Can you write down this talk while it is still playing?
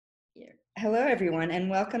Hello, everyone, and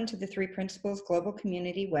welcome to the Three Principles Global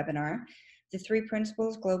Community webinar. The Three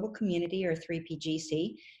Principles Global Community, or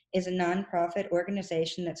 3PGC, is a nonprofit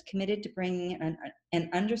organization that's committed to bringing an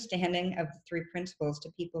understanding of the three principles to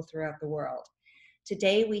people throughout the world.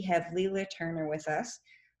 Today, we have Lila Turner with us.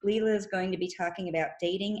 Lila is going to be talking about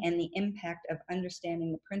dating and the impact of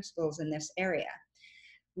understanding the principles in this area.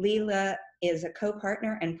 Lila is a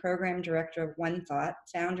co-partner and program director of One Thought,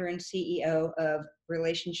 founder and CEO of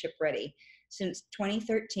Relationship Ready. Since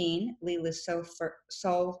 2013, Lila's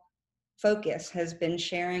sole focus has been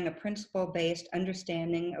sharing a principle-based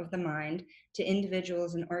understanding of the mind to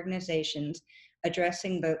individuals and organizations,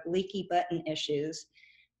 addressing the leaky button issues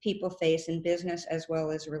people face in business as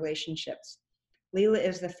well as relationships. Lila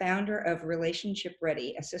is the founder of Relationship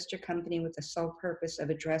Ready, a sister company with the sole purpose of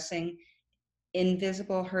addressing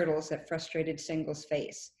invisible hurdles that frustrated singles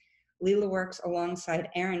face. Lila works alongside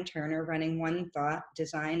Aaron Turner, running One Thought,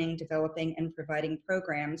 designing, developing, and providing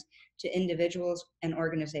programs to individuals and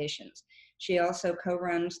organizations. She also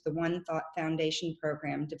co-runs the One Thought Foundation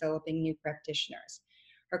program, developing new practitioners.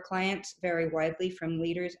 Her clients vary widely from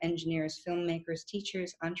leaders, engineers, filmmakers,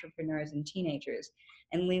 teachers, entrepreneurs, and teenagers.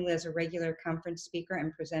 And Lila is a regular conference speaker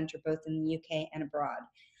and presenter both in the UK and abroad.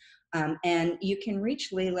 And you can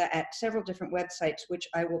reach Lila at several different websites, which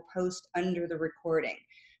I will post under the recording.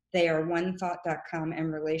 They are onethought.com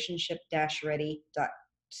and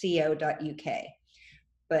relationship-ready.co.uk.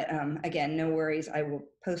 But again, no worries. I will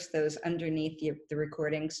post those underneath the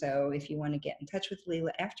recording. So if you want to get in touch with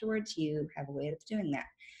Lila afterwards, you have a way of doing that.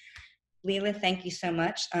 Lila, thank you so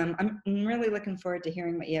much. I'm really looking forward to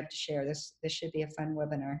hearing what you have to share. This should be a fun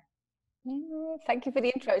webinar. Thank you for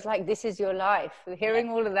the intro. It's like, this is your life. Hearing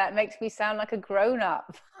all of that makes me sound like a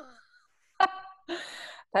grown-up.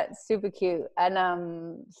 That's super cute.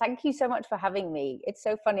 And thank you so much for having me. It's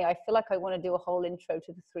so funny. I feel like I want to do a whole intro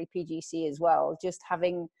to the 3PGC as well. Just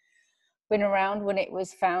having been around when it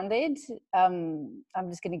was founded, I'm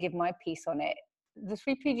just going to give my piece on it. The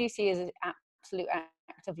 3PGC is an absolute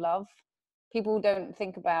act of love. People don't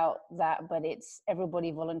think about that, but it's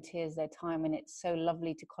everybody volunteers their time, and it's so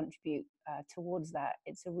lovely to contribute towards that.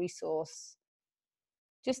 It's a resource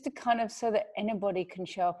just to kind of so that anybody can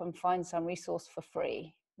show up and find some resource for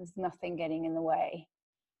free. There's nothing getting in the way.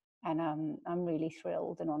 And I'm really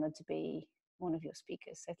thrilled and honored to be one of your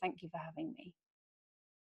speakers. So thank you for having me.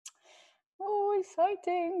 Oh,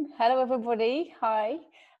 exciting. Hello, everybody. Hi.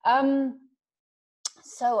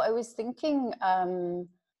 So I was thinking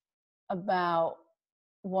about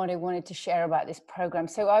what I wanted to share about this program.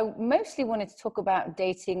 So I mostly wanted to talk about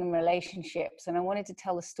dating and relationships, and I wanted to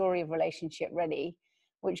tell the story of Relationship Ready,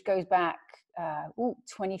 which goes back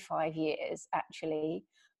 25 years actually,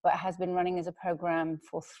 but has been running as a program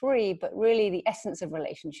for 3, but really the essence of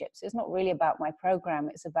relationships. It's not really about my program,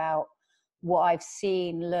 it's about what I've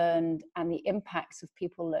seen, learned, and the impacts of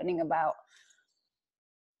people learning about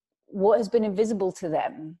what has been invisible to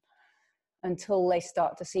them until they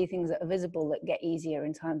start to see things that are visible that get easier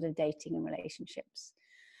in terms of dating and relationships.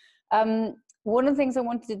 One of the things I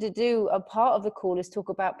wanted to do, a part of the call, is talk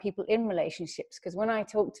about people in relationships, because when I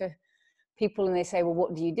talk to people and they say, well,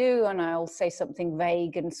 what do you do? And I'll say something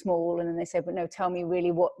vague and small, and then they say, but no, tell me really,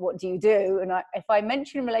 what do you do? And if I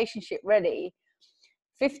mention Relationship Ready,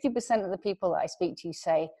 50% of the people that I speak to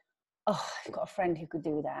say, oh, I've got a friend who could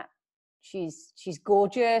do that. She's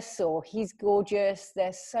gorgeous, or he's gorgeous.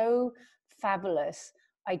 They're so fabulous.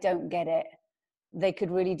 I don't get it. They could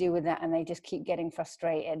really do with that, and they just keep getting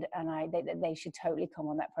frustrated, and they should totally come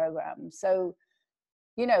on that program. So,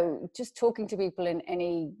 you know, just talking to people in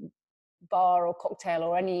any bar or cocktail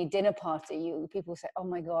or any dinner party, people say, oh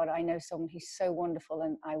my God, I know someone who's so wonderful,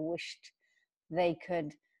 and I wished they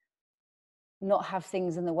could not have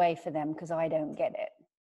things in the way for them because I don't get it.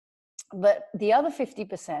 But the other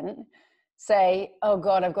 50% say, oh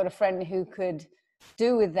God, I've got a friend who could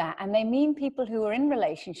do with that. And they mean people who are in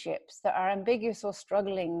relationships that are ambiguous or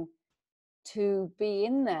struggling to be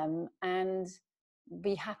in them and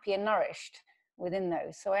be happy and nourished within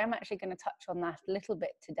those. So I am actually going to touch on that a little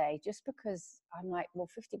bit today, just because I'm like, well,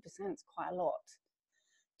 50% is quite a lot.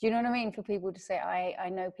 Do you know what I mean? For people to say, I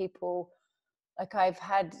know people, like I've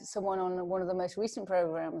had someone on one of the most recent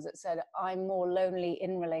programs that said, I'm more lonely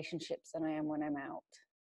in relationships than I am when I'm out.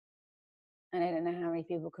 And I don't know how many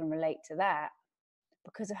people can relate to that,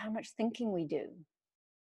 because of how much thinking we do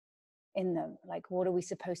in them. Like, what are we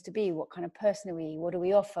supposed to be? What kind of person are we? What do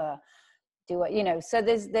we offer? So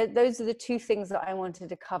those are the 2 things that I wanted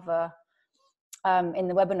to cover in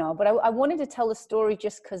the webinar. But I wanted to tell the story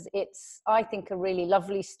just because it's, I think, a really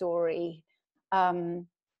lovely story.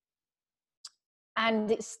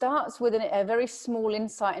 And it starts with a very small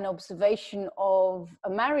insight and observation of a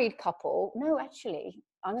married couple. No, actually,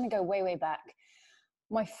 I'm going to go way, way back.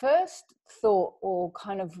 My first thought, or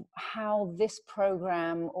kind of how this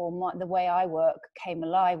program or the way I work came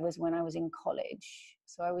alive, was when I was in college.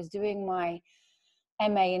 So I was doing my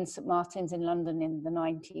MA in St. Martin's in London in the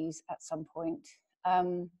 90s at some point.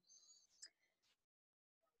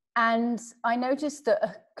 And I noticed that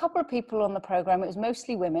a couple of people on the program, it was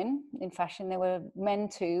mostly women in fashion. There were men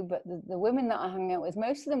too, but the women that I hung out with,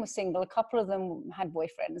 most of them were single. A couple of them had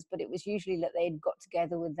boyfriends, but it was usually that they'd got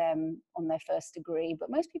together with them on their first degree. But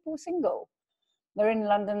most people were single. They're in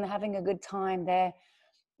London, they're having a good time. They're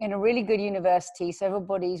in a really good university. So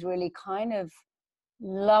everybody's really kind of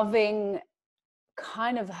loving,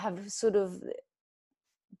 kind of have sort of,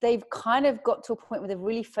 they've kind of got to a point where they've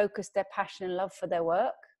really focused their passion and love for their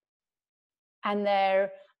work. And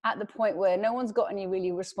they're at the point where no one's got any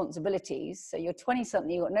really responsibilities. So you're 20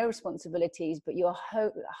 something, you've got no responsibilities, but you're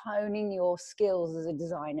honing your skills as a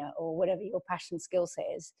designer or whatever your passion skill set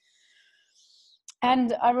is.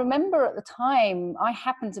 And I remember at the time, I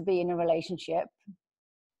happened to be in a relationship,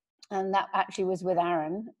 and that actually was with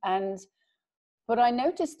Aaron. But I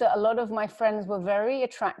noticed that a lot of my friends were very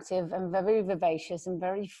attractive and very vivacious and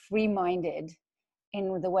very free-minded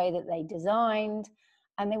in the way that they designed.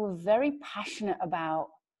 And they were very passionate about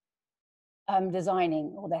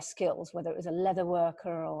designing or their skills, whether it was a leather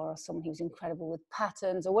worker or someone who was incredible with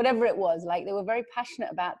patterns or whatever it was. Like, they were very passionate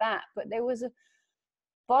about that. But there was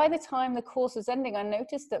by the time the course was ending, I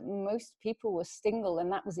noticed that most people were single,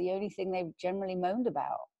 and that was the only thing they generally moaned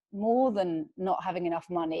about, more than not having enough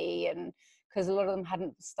money, and because a lot of them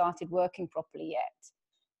hadn't started working properly yet.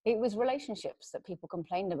 It was relationships that people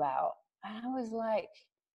complained about. And I was like,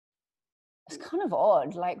 it's kind of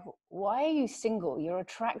odd. Like, why are you single? You're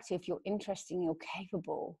attractive, you're interesting, you're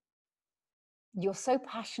capable. You're so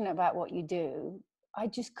passionate about what you do. I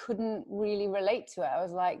just couldn't really relate to it. I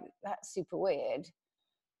was like, that's super weird.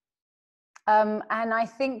 And I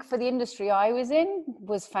think for the industry I was in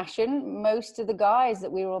was fashion. Most of the guys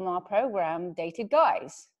that we were on our program dated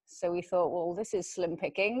guys. So we thought, well, this is slim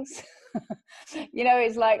pickings. You know,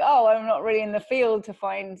 it's like, oh, I'm not really in the field to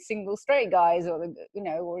find single straight guys, or, you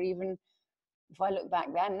know, or even if I look back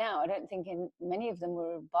then now, I don't think many of them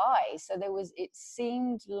were bi. So it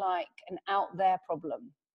seemed like an out there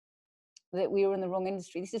problem, that we were in the wrong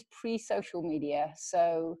industry. This is pre-social media.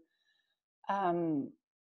 So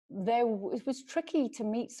it was tricky to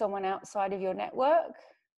meet someone outside of your network.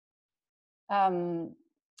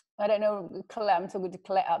 I don't know, Colette, I'm talking to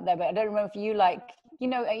Colette up there, but I don't remember if you, like, you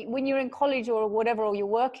know, when you're in college or whatever, or you're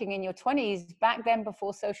working in your 20s, back then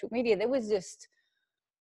before social media, there was just,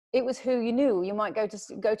 it was who you knew. You might go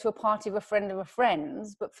to a party of a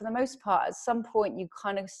friend's, but for the most part, at some point, you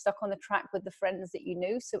kind of stuck on the track with the friends that you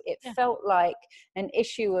knew. So it felt like an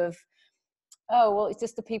issue of, oh, well, it's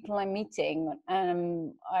just the people I'm meeting,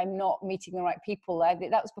 and I'm not meeting the right people. That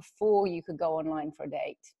was before you could go online for a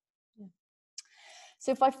date. Yeah.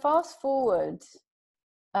 So if I fast forward,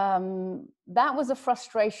 that was a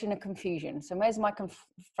frustration and confusion. So where's my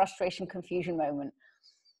frustration, confusion moment?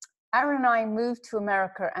 Aaron and I moved to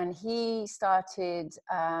America, and he started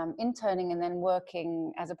interning and then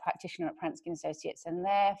working as a practitioner at Pransky Associates. And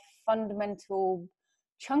their fundamental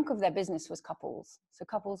chunk of their business was couples. So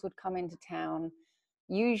couples would come into town,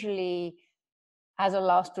 usually as a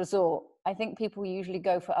last resort. I think people usually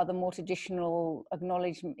go for other more traditional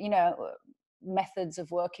acknowledgement, you know, methods of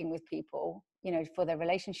working with people, you know, for their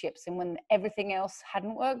relationships. And when everything else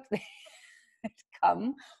hadn't worked, they'd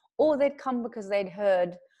come, or they'd come because they'd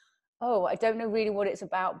heard, oh, I don't know really what it's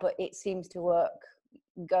about, but it seems to work.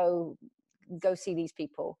 Go see these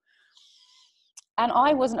people. And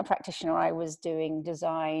I wasn't a practitioner. I was doing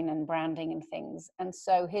design and branding and things. And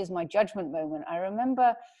so here's my judgment moment. I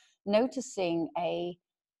remember noticing a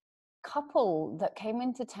couple that came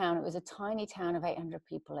into town. It was a tiny town of 800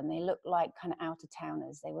 people, and they looked like kind of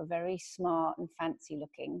out-of-towners. They were very smart and fancy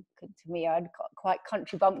looking. To me, I'd got quite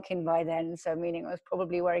country bumpkin by then, so meaning I was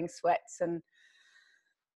probably wearing sweats and,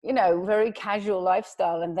 you know, very casual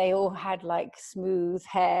lifestyle. And they all had like smooth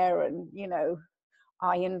hair and, you know,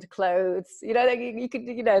 ironed clothes. You know, you could,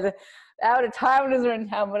 you know, the out-of-towners are in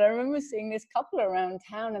town. But I remember seeing this couple around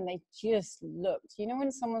town, and they just looked, you know,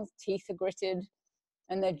 when someone's teeth are gritted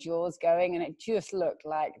and their jaws going, and it just looked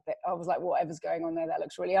like I was like, whatever's going on there, that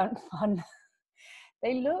looks really unfun.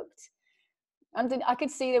 They looked, and I could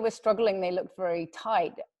see they were struggling. They looked very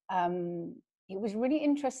tight. It was really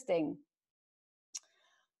interesting.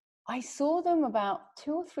 I saw them about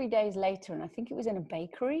 2 or 3 days later, and I think it was in a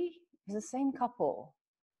bakery. It was the same couple,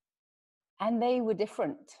 and they were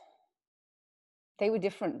different. They were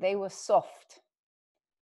different. They were soft.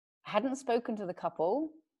 I hadn't spoken to the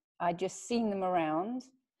couple. I'd just seen them around.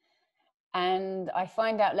 And I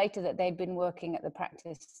find out later that they'd been working at the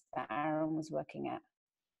practice that Aaron was working at.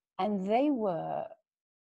 And they were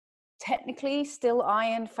technically still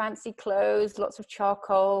ironed, fancy clothes, lots of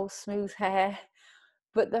charcoal, smooth hair.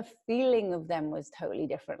 But the feeling of them was totally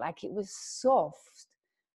different. Like, it was soft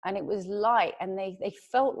and it was light, and they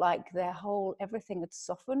felt like their whole, everything had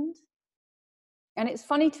softened. And it's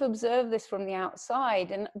funny to observe this from the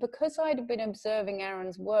outside. And because I'd been observing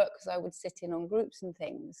Aaron's work, because I would sit in on groups and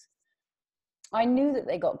things, I knew that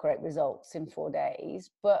they got great results in 4 days.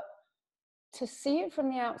 But to see it from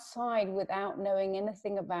the outside without knowing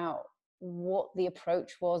anything about what the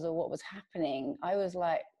approach was or what was happening, I was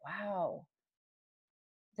like, wow,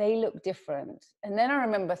 they look different. And then I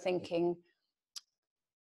remember thinking,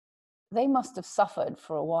 they must have suffered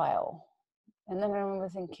for a while. And then I remember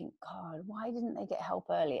thinking, God, why didn't they get help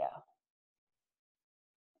earlier?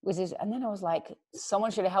 And then I was like,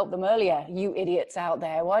 someone should have helped them earlier, you idiots out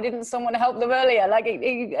there. Why didn't someone help them earlier? Like,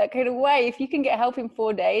 it kind of way, if you can get help in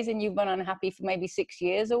 4 days and you've been unhappy for maybe 6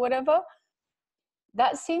 years or whatever,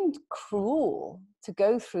 that seemed cruel to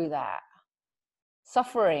go through that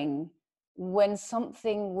suffering when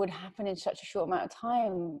something would happen in such a short amount of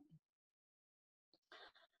time.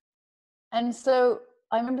 And so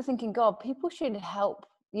I remember thinking, God, people should help,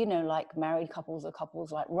 like married couples or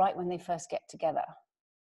couples, like right when they first get together.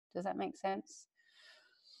 Does that make sense?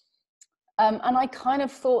 And I kind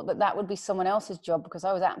of thought that would be someone else's job, because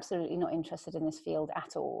I was absolutely not interested in this field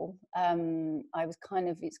at all. It's kind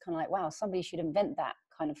of like, wow, somebody should invent that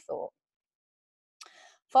kind of thought.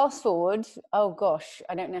 Fast forward, oh gosh,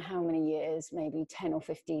 I don't know how many years, maybe 10 or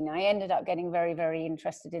 15. I ended up getting very, very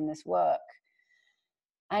interested in this work.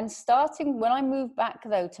 And starting when I moved back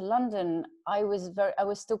though to London, I was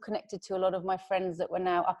still connected to a lot of my friends that were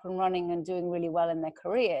now up and running and doing really well in their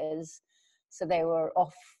careers. So they were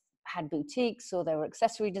had boutiques, or they were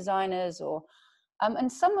accessory designers, and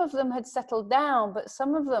some of them had settled down, but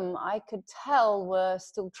some of them I could tell were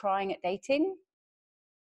still trying at dating.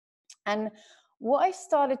 And what I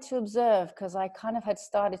started to observe, because I kind of had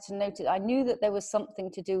started to notice, I knew that there was something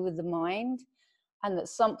to do with the mind, and that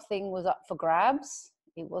something was up for grabs.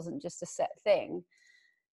 It wasn't just a set thing.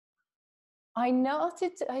 I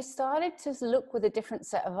started to look with a different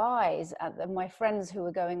set of eyes at my friends who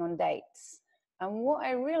were going on dates. And what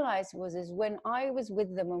I realized is when I was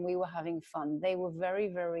with them and we were having fun, they were very,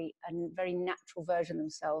 very, a very natural version of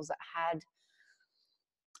themselves that had,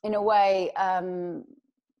 in a way,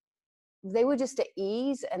 they were just at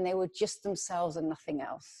ease, and they were just themselves and nothing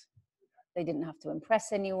else. They didn't have to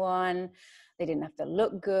impress anyone. They didn't have to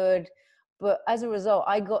look good. But as a result,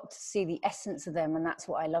 I got to see the essence of them. And that's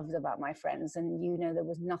what I loved about my friends. And, there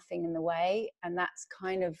was nothing in the way. And that's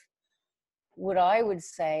kind of what I would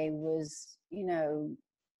say was,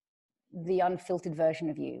 the unfiltered version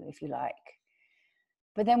of you, if you like.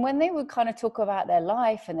 But then when they would kind of talk about their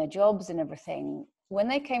life and their jobs and everything, when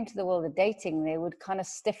they came to the world of dating, they would kind of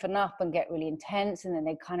stiffen up and get really intense. And then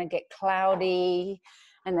they'd kind of get cloudy.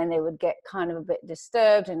 And then they would get kind of a bit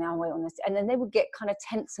disturbed, and now wait on this. And then they would get kind of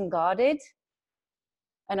tense and guarded.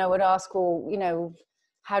 And I would ask, well,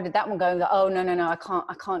 how did that one go? Go, oh, no,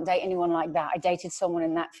 I can't date anyone like that. I dated someone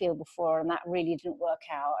in that field before, and that really didn't work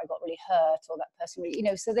out. I got really hurt, or that person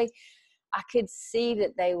really, so I could see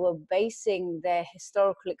that they were basing their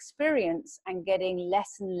historical experience and getting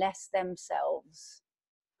less and less themselves.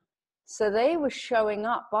 So they were showing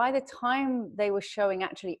up. By the time they were showing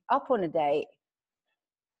actually up on a date,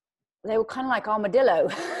 they were kind of like armadillo.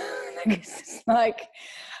 It's like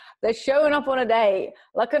they're showing up on a date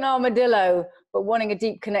like an armadillo, but wanting a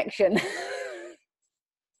deep connection. Do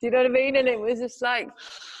you know what I mean? And it was just like,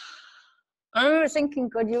 I remember thinking,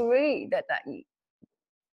 God, you're really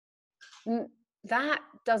that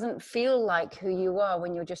doesn't feel like who you are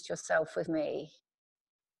when you're just yourself with me.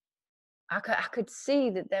 I could see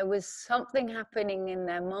that there was something happening in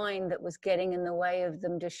their mind that was getting in the way of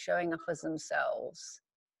them just showing up as themselves.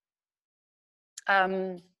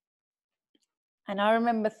 And I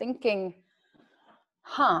remember thinking,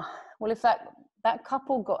 well, if that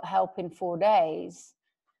couple got help in 4 days,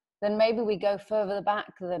 then maybe we go further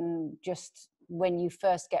back than just when you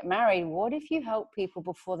first get married. What if you help people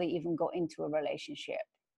before they even got into a relationship,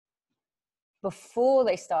 before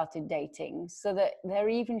they started dating, so that they're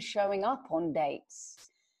even showing up on dates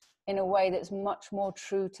in a way that's much more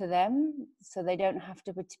true to them, so they don't have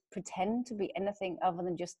to pretend to be anything other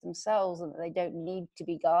than just themselves, and that they don't need to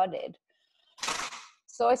be guarded.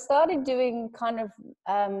 So I started doing kind of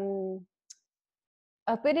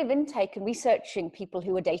a bit of intake and researching people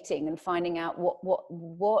who were dating and finding out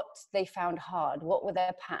what they found hard, what were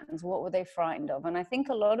their patterns, what were they frightened of. And I think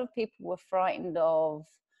a lot of people were frightened of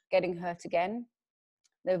getting hurt again.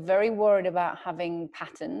 They're very worried about having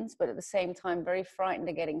patterns, but at the same time very frightened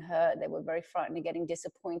of getting hurt. They were very frightened of getting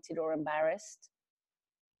disappointed or embarrassed,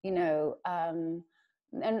 you know, and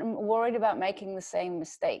worried about making the same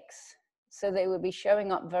mistakes. So they would be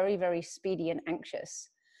showing up very, very speedy and anxious.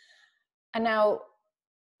 And now,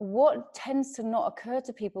 what tends to not occur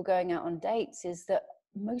to people going out on dates is that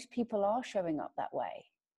most people are showing up that way.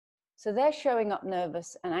 So they're showing up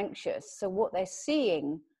nervous and anxious. So what they're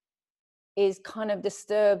seeing is kind of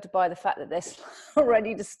disturbed by the fact that they're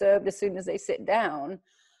already disturbed as soon as they sit down.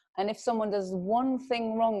 And if someone does one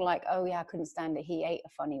thing wrong, like, oh yeah, I couldn't stand it, he ate a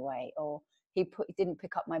funny way, or he didn't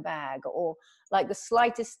pick up my bag, or like the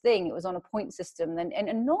slightest thing, it was on a point system, then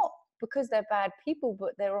and not because they're bad people,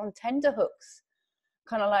 but they're on tenterhooks,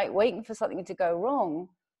 kind of like waiting for something to go wrong.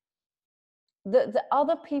 The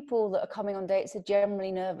other people that are coming on dates are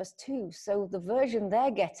generally nervous too. So the version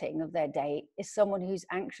they're getting of their date is someone who's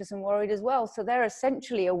anxious and worried as well. So they're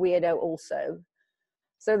essentially a weirdo also.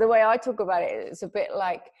 So the way I talk about it, it's a bit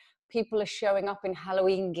like people are showing up in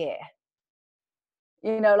Halloween gear.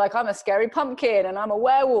 You know, like I'm a scary pumpkin and I'm a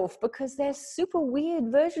werewolf, because they're super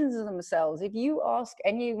weird versions of themselves. If you ask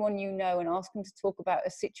anyone you know and ask them to talk about a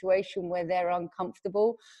situation where they're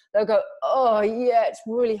uncomfortable, they'll go, oh yeah, it's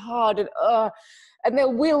really hard, and they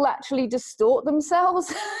will actually distort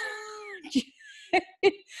themselves.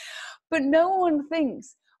 But no one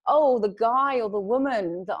thinks, oh, the guy or the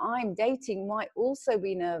woman that I'm dating might also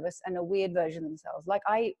be nervous and a weird version of themselves. Like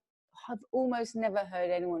I've almost never heard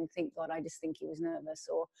anyone think, God, I just think he was nervous,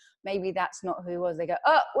 or maybe that's not who he was. They go,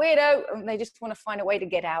 oh, weirdo, and they just want to find a way to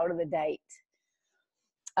get out of the date.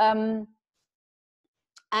 And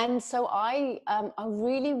so I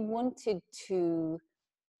really wanted to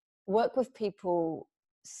work with people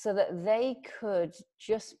so that they could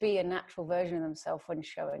just be a natural version of themselves when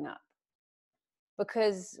showing up.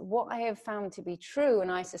 Because what I have found to be true,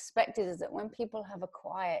 and I suspected, is that when people have a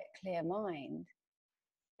quiet, clear mind,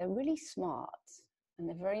 they're really smart and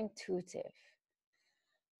they're very intuitive.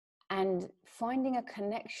 And finding a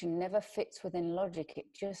connection never fits within logic. It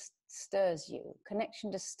just stirs you.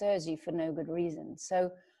 Connection just stirs you for no good reason.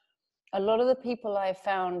 So a lot of the people I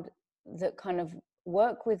found that kind of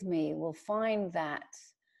work with me will find that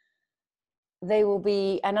they will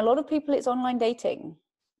be, and a lot of people, it's online dating.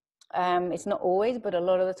 It's not always, but a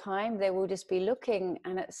lot of the time they will just be looking,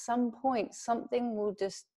 and at some point something will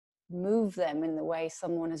just move them in the way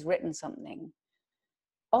someone has written something.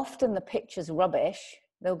 Often the picture's rubbish.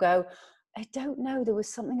 They'll go, I don't know, there was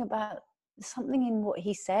something in what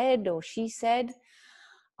he said or she said.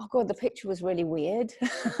 Oh God, the picture was really weird.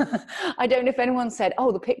 I don't know if anyone said,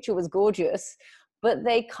 oh, the picture was gorgeous, but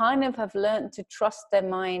they kind of have learned to trust their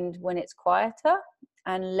mind when it's quieter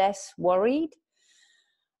and less worried.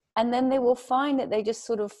 And then they will find that they just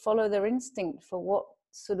sort of follow their instinct for what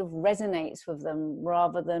sort of resonates with them,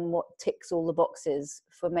 rather than what ticks all the boxes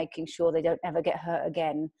for making sure they don't ever get hurt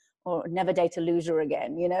again or never date a loser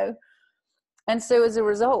again, you know? And so as a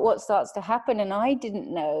result, what starts to happen, and I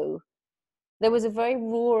didn't know, there was a very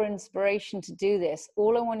raw inspiration to do this.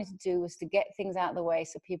 All I wanted to do was to get things out of the way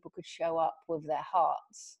so people could show up with their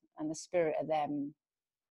hearts and the spirit of them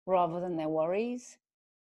rather than their worries,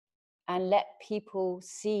 and let people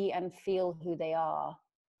see and feel who they are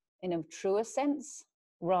in a truer sense,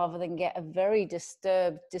 rather than get a very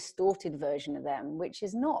disturbed, distorted version of them, which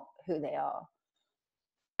is not who they are.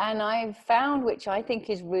 And I've found, which I think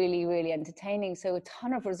is really, really entertaining. So a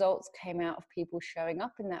ton of results came out of people showing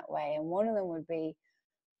up in that way. And one of them would be,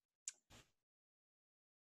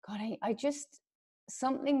 God, I just,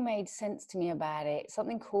 something made sense to me about it.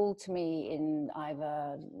 Something called to me in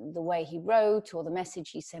either the way he wrote or the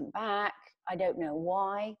message he sent back. I don't know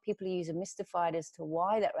why. People are usually mystified as to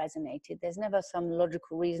why that resonated. There's never some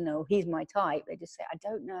logical reason, oh, he's my type. They just say, I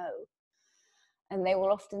don't know. And they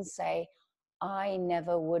will often say, I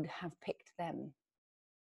never would have picked them.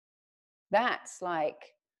 That's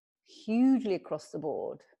like hugely across the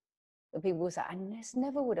board. The people will say, I just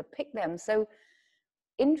never would have picked them. So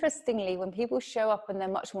interestingly, when people show up and they're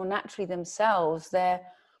much more naturally themselves, their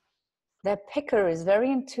picker is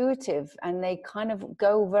very intuitive, and they kind of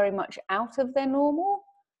go very much out of their normal.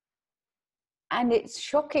 And it's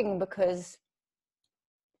shocking because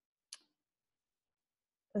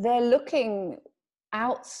they're looking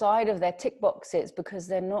outside of their tick boxes because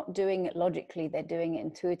they're not doing it logically, they're doing it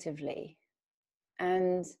intuitively.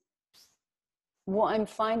 And what I'm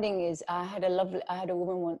finding is I had a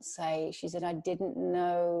woman once say, she said, I didn't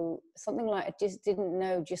know, something like, I just didn't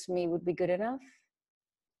know just me would be good enough.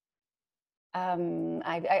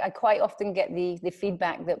 I quite often get the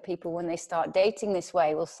feedback that people, when they start dating this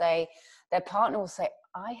way, will say, their partner will say,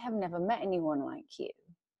 I have never met anyone like you.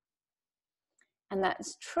 And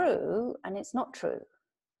that's true, and it's not true.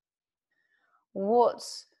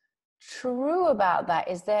 What's true about that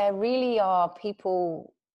is there really are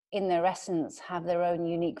people in their essence have their own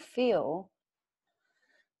unique feel.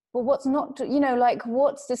 But what's not, like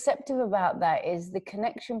what's deceptive about that is the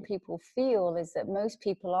connection people feel is that most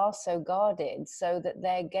people are so guarded so that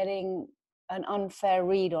they're getting an unfair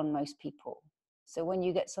read on most people. So when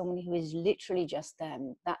you get someone who is literally just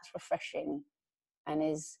them, that's refreshing and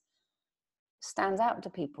stands out to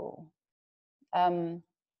people. And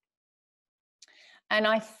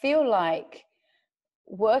I feel like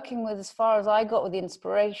working with, as far as I got with the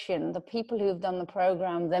inspiration, the people who have done the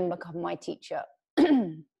program then become my teacher.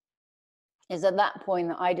 Is at that point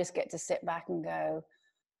that I just get to sit back and go,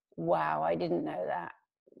 wow, I didn't know that.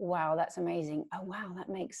 Wow, that's amazing. Oh, wow, that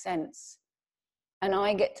makes sense. And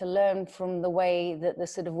I get to learn from the way that the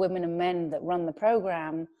sort of women and men that run the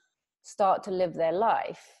program start to live their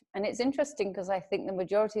life. And it's interesting because I think the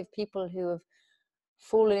majority of people who have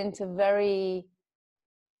fallen into very,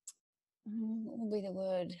 what would be the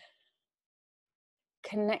word?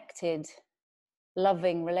 Connected,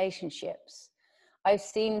 loving relationships. I've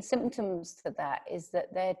seen symptoms to that is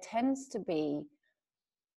that there tends to be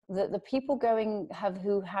that the people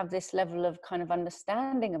who have this level of kind of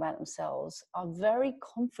understanding about themselves are very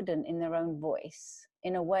confident in their own voice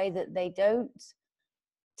in a way that they don't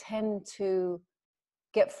tend to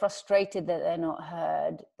get frustrated that they're not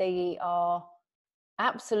heard. They are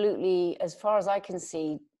absolutely, as far as I can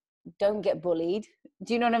see, don't get bullied.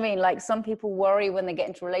 Do you know what I mean? Like some people worry when they get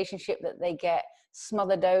into a relationship that they get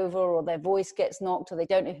smothered over or their voice gets knocked or they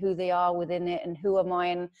don't know who they are within it and who am I,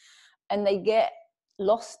 and they get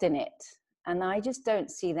lost in it. And I just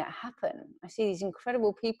don't see that happen. I see these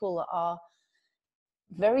incredible people that are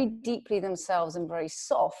very deeply themselves and very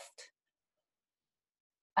soft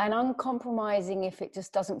and uncompromising if it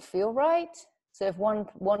just doesn't feel right. So if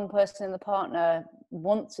one person in the partner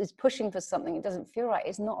is pushing for something, it doesn't feel right,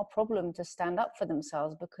 it's not a problem to stand up for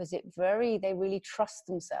themselves because they really trust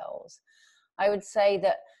themselves. I would say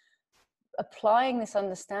that applying this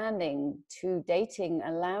understanding to dating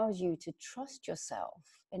allows you to trust yourself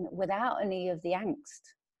without any of the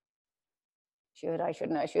angst. Should I,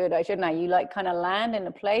 shouldn't I, should I, shouldn't I? You like kind of land in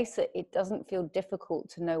a place that it doesn't feel difficult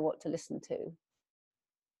to know what to listen to.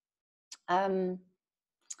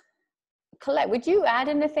 Colette, would you add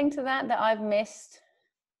anything to that I've missed?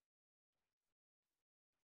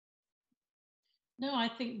 No, I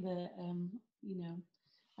think that,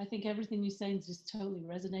 I think everything you're saying is just totally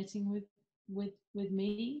resonating with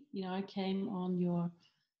me. I came on your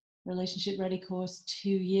Relationship Ready course 2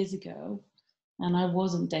 years ago and I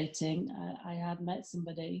wasn't dating. I had met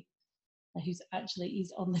somebody he's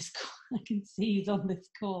on this call. I can see he's on this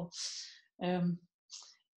call.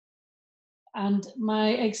 And my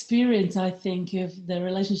experience, I think, of the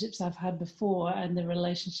relationships I've had before and the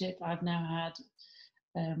relationship I've now had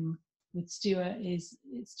with Stuart it's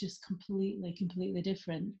just completely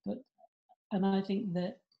different. And I think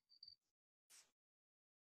that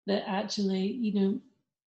actually,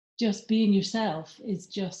 just being yourself is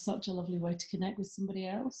just such a lovely way to connect with somebody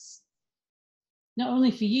else. Not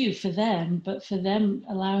only for you, for them, but for them,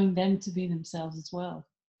 allowing them to be themselves as well.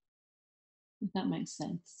 If that makes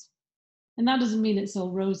sense. And that doesn't mean it's all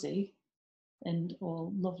rosy and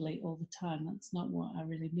all lovely all the time. That's not what I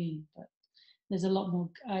really mean. But there's a lot more,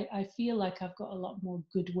 I feel like I've got a lot more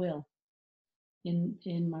goodwill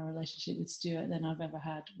in my relationship with Stuart than I've ever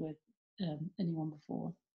had with anyone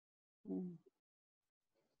before.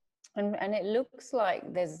 And it looks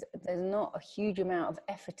like there's not a huge amount of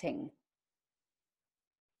efforting.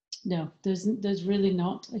 No, there's really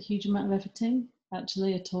not a huge amount of efforting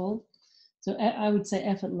actually at all. So I would say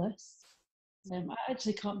effortless. I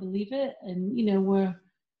actually can't believe it, and we're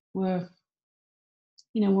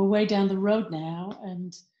way down the road now,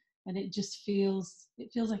 and it just feels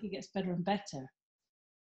like it gets better and better.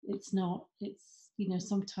 It's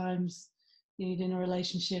sometimes you're in a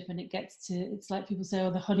relationship and it's like people say,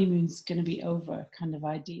 oh, the honeymoon's going to be over kind of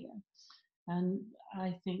idea, and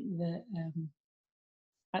I think that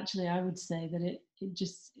actually I would say that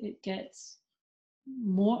it gets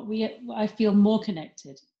more. I feel more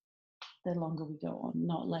connected the longer we go on,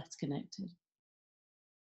 not less connected.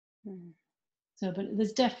 So, but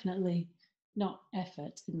there's definitely not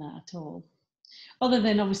effort in that at all. Other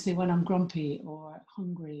than obviously when I'm grumpy or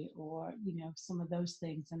hungry or, some of those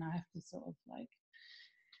things, and I have to sort of like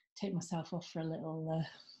take myself off for a little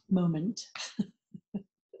moment.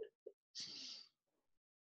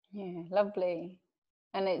 Yeah, lovely.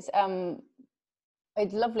 And it's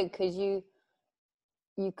lovely because you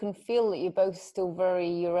can feel that you're both still very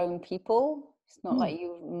your own people. It's not like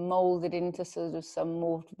you've molded into sort of some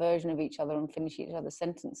morphed version of each other and finish each other's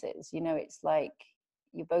sentences. It's like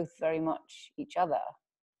you're both very much each other.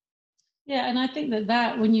 Yeah, and I think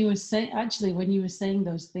that when you were saying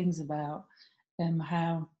those things about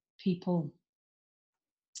how people,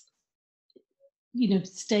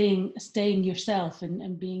 staying yourself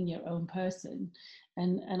and being your own person,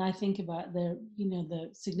 and I think about the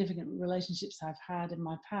significant relationships I've had in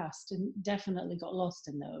my past, and definitely got lost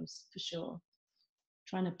in those for sure,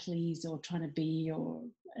 trying to please or trying to be or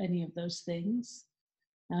any of those things,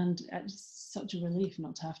 and it's such a relief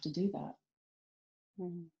not to have to do that.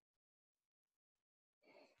 Mm.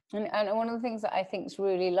 And one of the things that I think is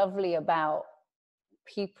really lovely about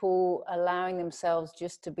people allowing themselves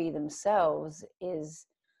just to be themselves is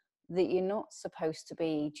that you're not supposed to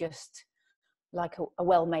be just like a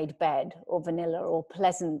well-made bed or vanilla or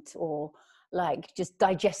pleasant or like just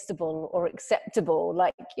digestible or acceptable.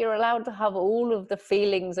 Like you're allowed to have all of the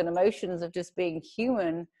feelings and emotions of just being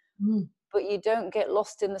human, but you don't get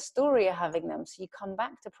lost in the story of having them. So you come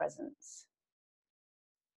back to presence.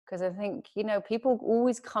 Because I think, people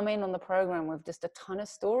always come in on the program with just a ton of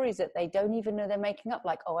stories that they don't even know they're making up.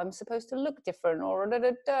 Like, oh, I'm supposed to look different, or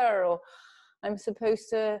or I'm supposed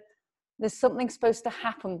to, there's something supposed to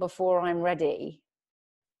happen before I'm ready,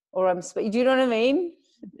 or do you know what I mean?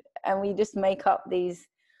 And we just make up these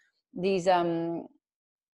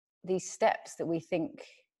steps that we think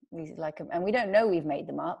and we don't know we've made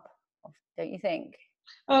them up, don't you think?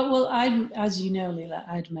 Oh, well, as you know, Lila,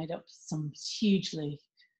 I'd made up some hugely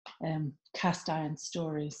cast iron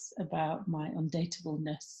stories about my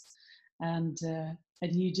undateableness, and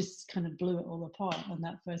you just kind of blew it all apart on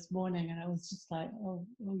that first morning, and I was just like, oh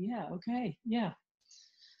yeah, okay, yeah,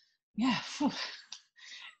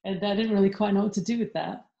 and I didn't really quite know what to do with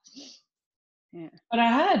that. Yeah. But I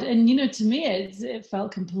had, and to me, it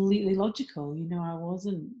felt completely logical. I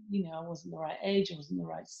wasn't the right age, I wasn't the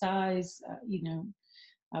right size.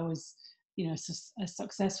 I was, a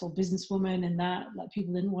successful businesswoman, and that, like,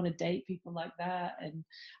 people didn't want to date people like that. And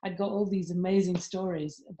I'd got all these amazing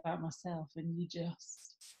stories about myself, and you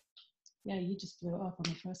just blew it up on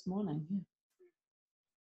the first morning. Yeah.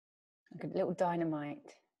 Like a little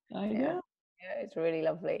dynamite. I know. Yeah, it's really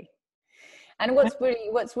lovely. And what's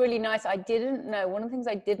really nice, I didn't know, one of the things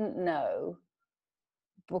I didn't know,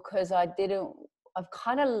 because I've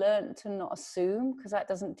kind of learned to not assume, because that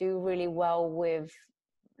doesn't do really well with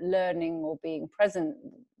learning or being present,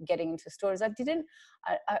 getting into stories. I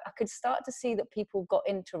could start to see that people got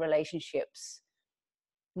into relationships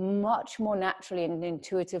much more naturally and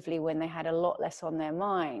intuitively when they had a lot less on their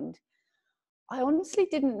mind. I honestly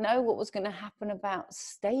didn't know what was going to happen about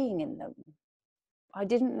staying in them. I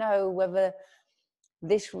didn't know whether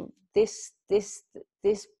this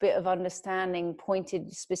bit of understanding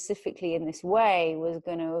pointed specifically in this way was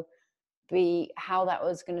going to be how that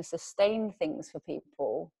was going to sustain things for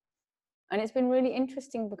people. And it's been really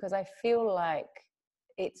interesting because I feel like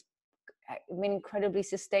it's been incredibly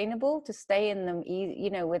sustainable to stay in them,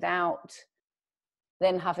 without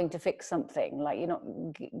then having to fix something. Like, you're not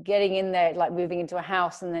getting in there, like moving into a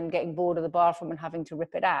house and then getting bored of the bathroom and having to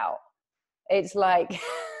rip it out. It's like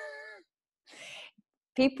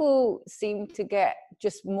people seem to get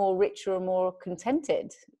just more richer and more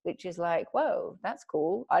contented, which is like, whoa, that's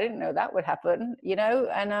cool. I didn't know that would happen,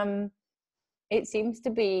 and it seems to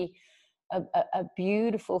be a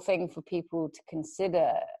beautiful thing for people to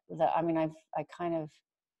consider. That, I mean, I kind of,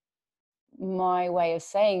 my way of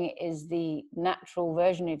saying it is the natural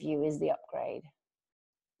version of you is the upgrade.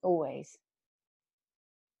 Always.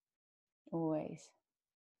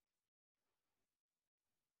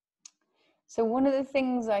 So one of the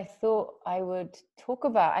things I thought I would talk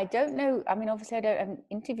about, I don't know, I mean, obviously I haven't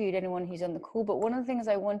interviewed anyone who's on the call, but one of the things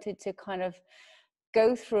I wanted to kind of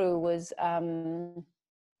go through was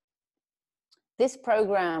this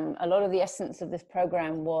program. A lot of the essence of this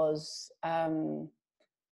program was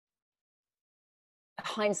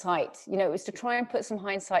hindsight. It was to try and put some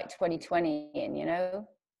hindsight 2020 in,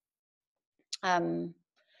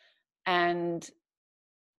 and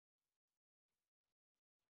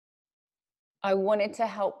I wanted to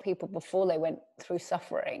help people before they went through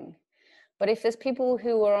suffering. But if there's people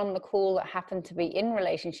who are on the call that happen to be in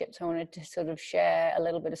relationships, I wanted to sort of share a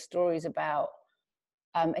little bit of stories about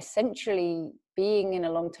essentially being in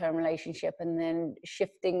a long-term relationship and then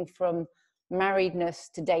shifting from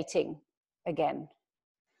marriedness to dating again.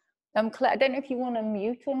 Claire, I don't know if you want to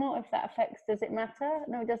mute or not, if that affects, does it matter?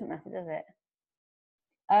 No, it doesn't matter, does it?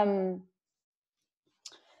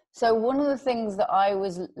 So one of the things that I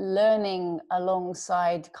was learning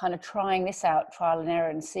alongside kind of trying this out, trial and error,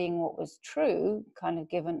 and seeing what was true, kind of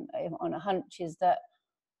given on a hunch, is that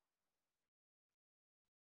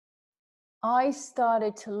I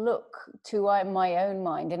started to look to my own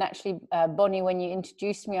mind. And actually, Bonnie, when you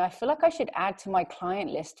introduced me, I feel like I should add to my client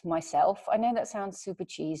list myself. I know that sounds super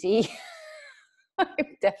cheesy.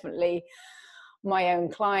 I'm definitely my own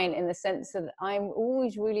client in the sense that I'm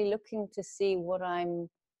always really looking to see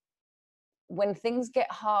when things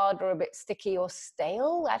get hard or a bit sticky or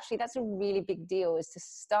stale, actually that's a really big deal, is to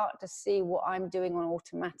start to see what I'm doing on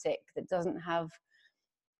automatic that doesn't have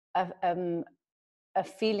a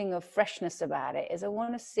feeling of freshness about it. Is I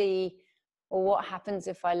want to see, or what happens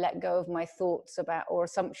if I let go of my thoughts about or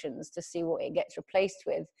assumptions to see what it gets replaced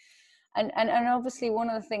with. And obviously one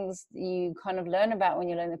of the things you kind of learn about when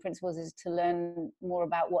you learn the principles is to learn more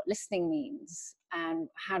about what listening means and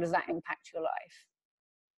how does that impact your life.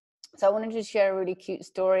 So I wanted to share a really cute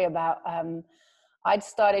story about, I'd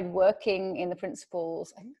started working in the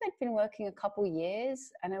principles, I think I'd been working a couple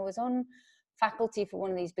years, and I was on faculty for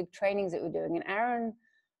one of these big trainings that we're doing, and Aaron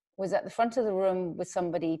was at the front of the room with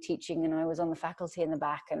somebody teaching, and I was on the faculty in the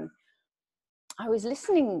back, and I was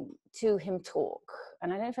listening to him talk.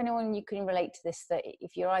 And I don't know if anyone, you can relate to this, that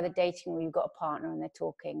if you're either dating or you've got a partner and they're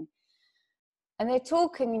talking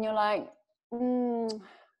and you're like,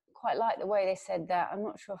 quite like the way they said that. I'm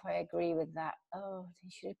not sure if I agree with that. Oh, they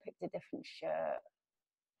should have picked a different shirt.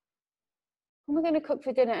 We're going to cook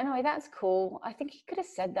for dinner. Anyway, that's cool. I think he could have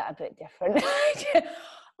said that a bit different.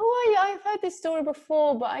 Oh, I've heard this story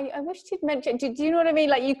before, but I wish he'd mentioned. Do you know what I mean?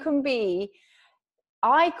 Like, you can be,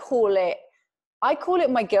 I call it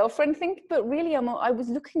my girlfriend thing, but really I was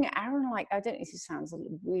looking at Aaron like, I don't know if this sounds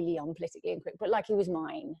really unpolitically incorrect, but like he was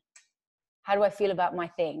mine. How do I feel about my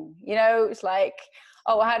thing? You know, it's like,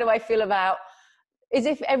 oh, how do I feel about, as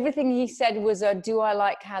if everything he said was a, do I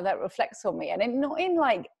like how that reflects on me? And not in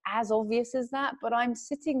like as obvious as that, but I'm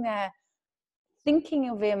sitting there thinking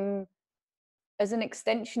of him as an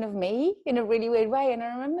extension of me in a really weird way. And I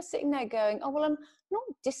remember sitting there going, oh, well, I'm not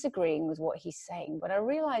disagreeing with what he's saying, but I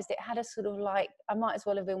realized it had a sort of like, I might as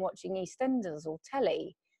well have been watching EastEnders or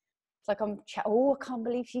telly. It's like, oh, I can't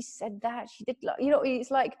believe she said that. She did, like, you know, it's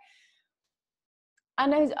like,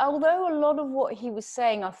 and although a lot of what he was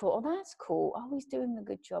saying, I thought, oh, that's cool. Oh, he's doing a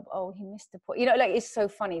good job. Oh, he missed a point. You know, like, it's so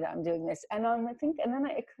funny that I'm doing this. And and then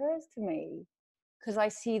it occurs to me, because I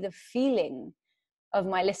see the feeling of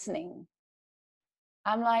my listening.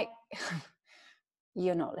 I'm like,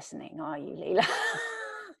 you're not listening, are you, Lila?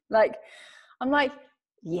 Like, I'm like,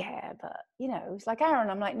 yeah, but, you know, it's like Aaron.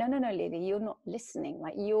 I'm like, no, Lila, you're not listening.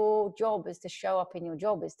 Like, your job is to show up, and your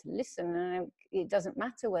job is to listen. And it doesn't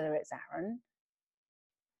matter whether it's Aaron.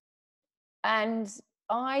 And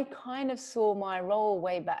I kind of saw my role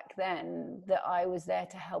way back then, that I was there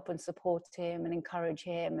to help and support him and encourage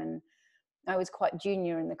him. And I was quite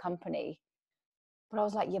junior in the company. But I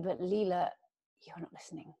was like, yeah, but Lila, you're not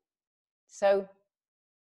listening. So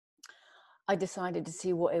I decided to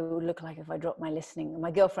see what it would look like if I dropped my listening and my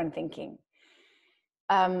girlfriend thinking.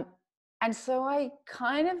 And so I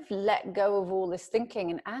kind of let go of all this thinking.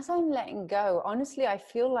 And as I'm letting go, honestly, I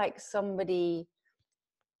feel like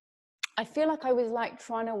I was like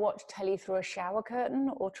trying to watch telly through a shower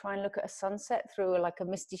curtain, or try and look at a sunset through like a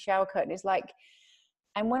misty shower curtain. It's like,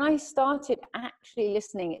 and when I started actually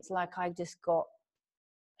listening, it's like I just got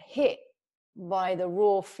hit by the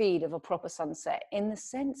raw feed of a proper sunset, in the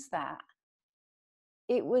sense that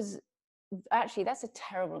it was, actually, that's a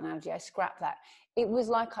terrible analogy. I scrap that. It was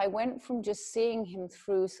like I went from just seeing him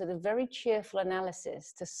through sort of very cheerful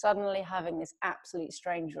analysis to suddenly having this absolute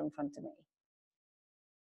stranger in front of me.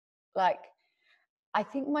 Like, I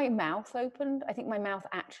think my mouth opened. I think my mouth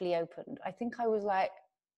actually opened. I think I was like,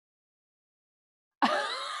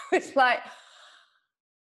 it's like,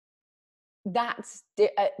 that's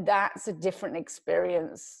a different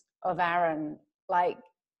experience of Aaron. Like,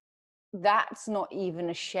 that's not even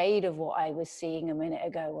a shade of what I was seeing a minute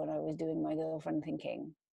ago when I was doing my girlfriend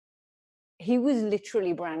thinking. He was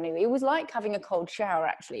literally brand new. It was like having a cold shower,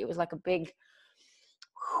 actually. It was like a big,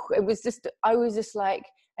 it was just, I was just like,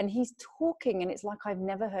 and he's talking, and it's like I've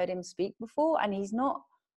never heard him speak before. And he's not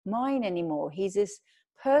mine anymore. He's this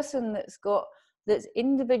person that's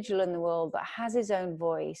individual in the world, that has his own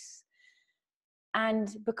voice.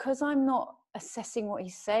 And because I'm not assessing what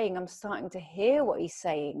he's saying, I'm starting to hear what he's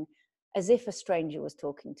saying. as if a stranger was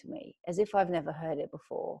talking to me, as if I've never heard it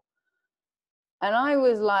before. And I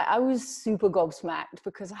was super gobsmacked,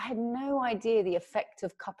 because I had no idea the effect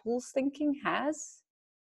of couples thinking has.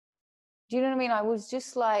 Do you know what I mean? I was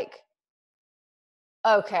just like,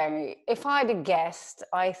 okay, if I'd have guessed,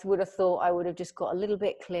 I would have thought I would have just got a little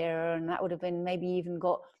bit clearer, and that would have been maybe even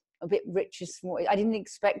got a bit richer. I didn't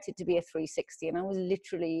expect it to be a 360, and I was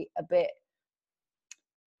literally a bit,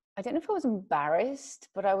 I don't know if I was embarrassed,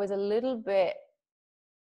 but I was a little bit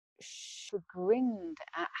chagrined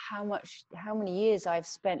at how many years I've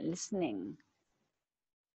spent listening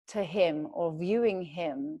to him or viewing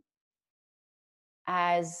him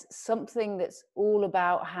as something that's all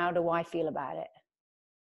about how do I feel about it.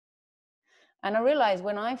 And I realized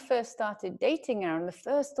when I first started dating Aaron, the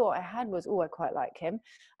first thought I had was, oh, I quite like him.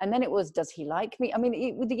 And then it was, does he like me? I mean,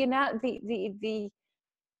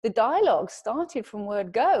 the dialogue started from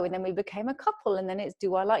word go, and then we became a couple, and then it's,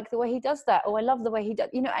 do I like the way he does that? Oh, I love the way he does,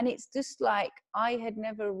 you know. And it's just like, I had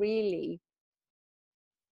never really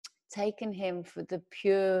taken him for the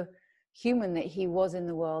pure human that he was in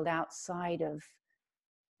the world outside of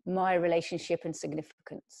my relationship and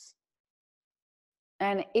significance.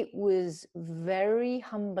 And it was very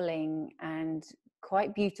humbling and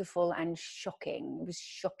quite beautiful and shocking. It was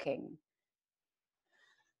shocking.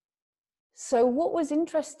 So what was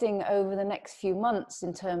interesting over the next few months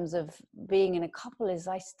in terms of being in a couple is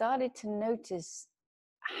I started to notice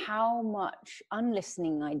how much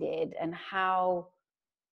unlistening I did, and how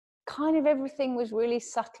kind of everything was really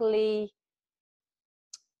subtly,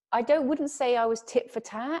 wouldn't say I was tit for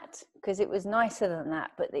tat, because it was nicer than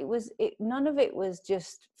that, but none of it was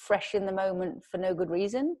just fresh in the moment for no good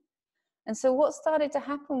reason. And so what started to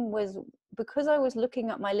happen was, because I was looking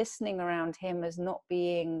at my listening around him as not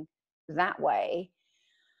being that way,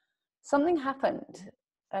 something happened.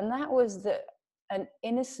 And that was that an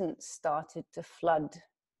innocence started to flood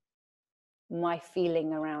my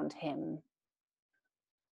feeling around him.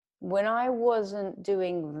 When I wasn't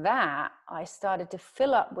doing that, I started to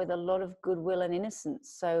fill up with a lot of goodwill and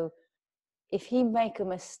innocence. So if he make a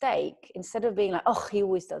mistake, instead of being like, oh, he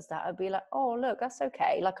always does that, I'd be like, oh, look, that's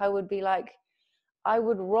okay. Like, I would be like, I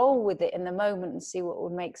would roll with it in the moment and see what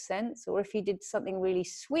would make sense. Or if he did something really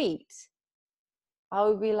sweet, I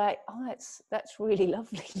would be like, oh, that's really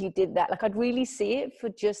lovely you did that. Like, I'd really see it for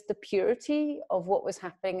just the purity of what was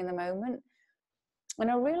happening in the moment.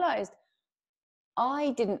 And I realized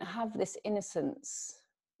I didn't have this innocence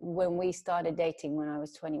when we started dating when I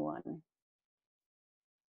was 21.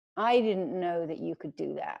 I didn't know that you could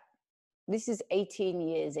do that. This is 18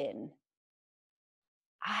 years in.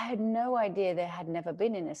 I had no idea there had never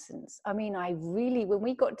been innocence. I mean, when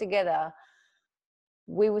we got together,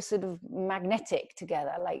 we were sort of magnetic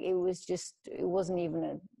together. Like, it wasn't even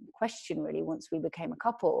a question really once we became a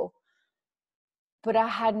couple. But I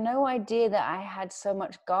had no idea that I had so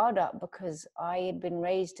much guard up, because I had been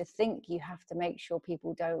raised to think you have to make sure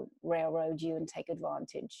people don't railroad you and take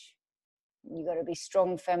advantage. You got to be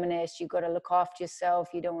strong feminist. You got to look after yourself.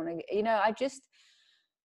 You don't want to,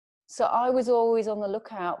 so I was always on the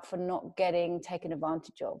lookout for not getting taken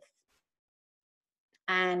advantage of.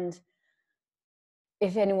 And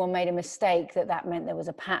if anyone made a mistake, that meant there was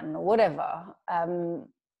a pattern or whatever.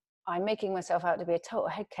 I'm making myself out to be a total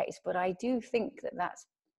head case, but I do think that that's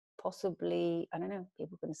possibly, I don't know,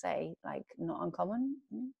 people can say, like, not uncommon.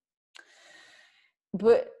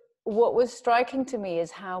 But what was striking to me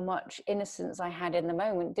is how much innocence I had in the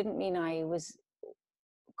moment. Didn't mean I was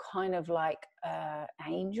kind of like an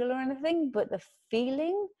angel or anything, but the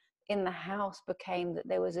feeling in the house became that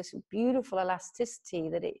there was this beautiful elasticity,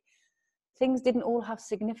 that things didn't all have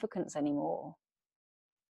significance anymore.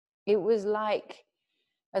 It was like,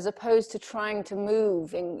 as opposed to trying to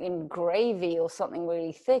move in gravy or something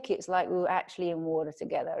really thick, it's like we were actually in water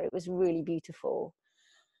together. It was really beautiful.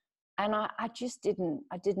 And I didn't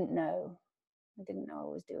know. I didn't know I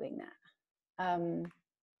was doing that.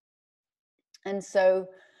 And so,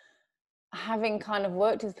 having kind of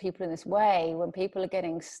worked with people in this way, when people are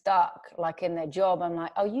getting stuck, like in their job, I'm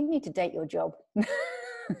like, oh, you need to date your job.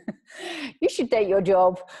 You should date your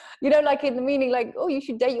job, like in the meaning, like, oh, you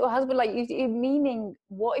should date your husband, like, meaning,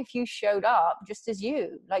 what if you showed up just as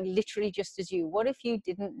you, like literally just as you? What if you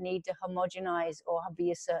didn't need to homogenize or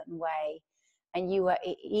be a certain way, and you were at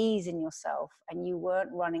ease in yourself and you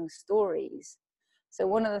weren't running stories? So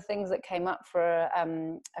one of the things that came up for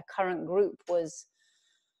a current group was,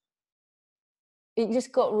 it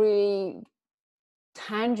just got really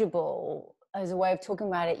tangible as a way of talking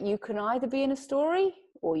about it. You can either be in a story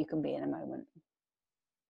or you can be in a moment.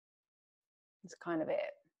 That's kind of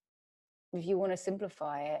it. If you want to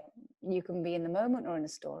simplify it, you can be in the moment or in a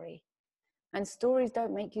story. And stories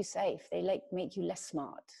don't make you safe. They make you less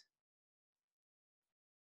smart.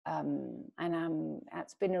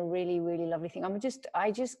 That's been a really, really lovely thing.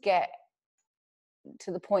 I just get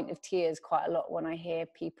to the point of tears quite a lot when I hear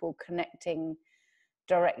people connecting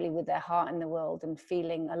directly with their heart in the world and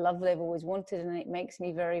feeling a love they've always wanted. And it makes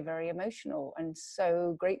me very, very emotional and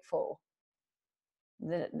so grateful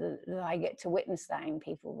that I get to witness that in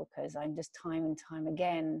people, because I'm just time and time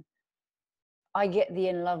again, I get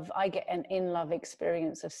an in-love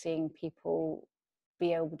experience of seeing people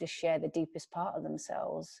be able to share the deepest part of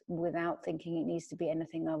themselves without thinking it needs to be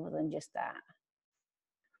anything other than just that.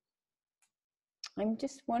 I'm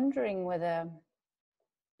just wondering whether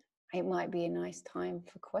it might be a nice time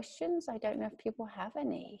for questions. I don't know if people have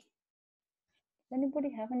any. Does anybody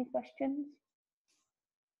have any questions?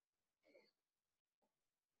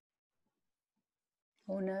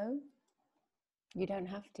 Or no? You don't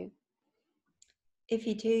have to. If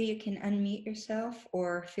you do, you can unmute yourself,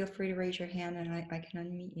 or feel free to raise your hand and I can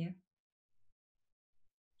unmute you.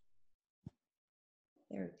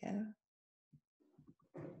 There we go.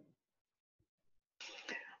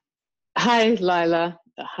 Hi, Lila.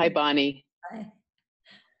 Hi, Bonnie. Hi.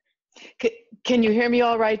 Can you hear me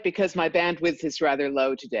all right? Because my bandwidth is rather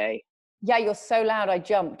low today. Yeah, you're so loud. I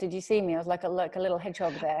jumped. Did you see me? I was like a little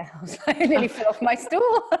hedgehog there. I was like, I nearly fell off my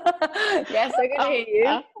stool. Yes, I can hear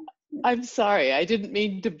you. I'm sorry. I didn't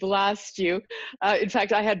mean to blast you. In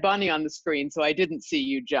fact, I had Bonnie on the screen, so I didn't see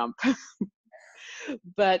you jump.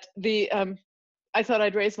 But I thought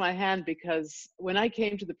I'd raise my hand because when I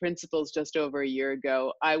came to the principles just over a year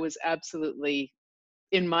ago, I was absolutely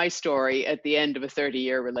in my story at the end of a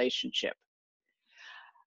 30-year relationship.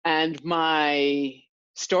 And my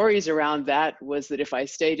stories around that was that if I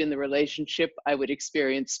stayed in the relationship, I would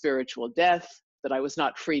experience spiritual death, that I was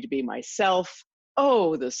not free to be myself.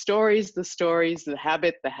 Oh, the stories, the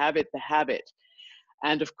habit, the habit, the habit.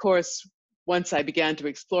 And of course, once I began to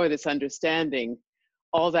explore this understanding,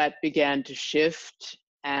 all that began to shift,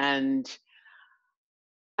 and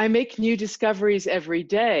I make new discoveries every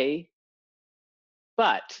day.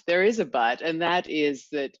 But there is a but, and that is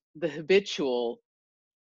that the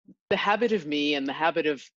habit of me and the habit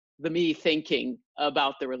of the me thinking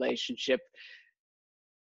about the relationship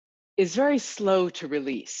is very slow to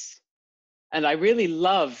release. And I really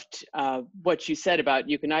loved what you said about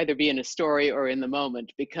you can either be in a story or in the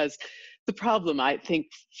moment, because the problem, I think,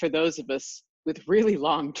 for those of us with really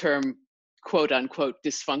long-term, quote unquote,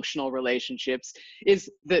 dysfunctional relationships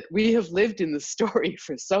is that we have lived in the story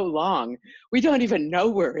for so long, we don't even know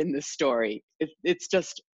we're in the story. It's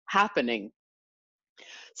just happening.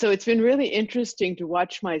 So it's been really interesting to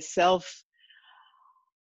watch myself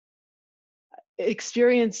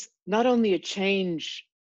experience not only a change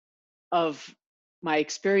of my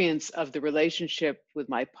experience of the relationship with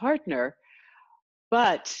my partner,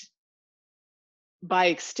 but by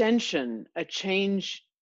extension, a change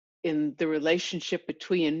in the relationship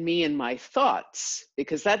between me and my thoughts,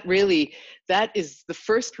 because that is the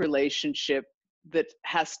first relationship that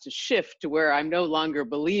has to shift to where I'm no longer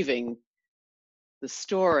believing the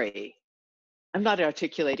story. I'm not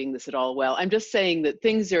articulating this at all well. I'm just saying that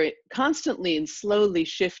things are constantly and slowly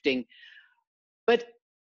shifting, but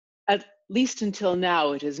at least until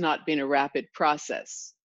now, it has not been a rapid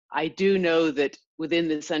process. I do know that within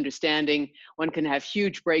this understanding, one can have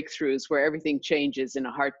huge breakthroughs where everything changes in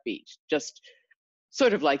a heartbeat, just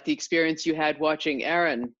sort of like the experience you had watching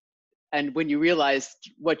Aaron and when you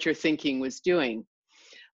realized what your thinking was doing.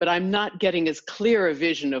 But I'm not getting as clear a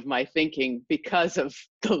vision of my thinking because of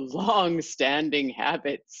the long-standing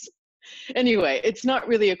habits. Anyway, it's not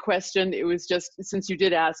really a question. It was just, since you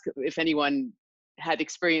did ask if anyone had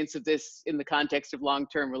experience of this in the context of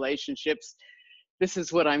long-term relationships, this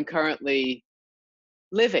is what I'm currently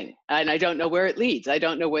living. And I don't know where it leads. I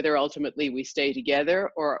don't know whether ultimately we stay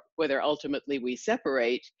together or whether ultimately we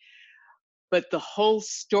separate. But the whole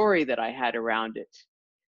story that I had around it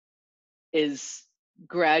is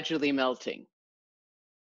gradually melting.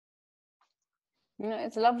 You know,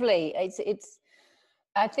 it's lovely.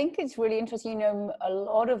 I think it's really interesting. You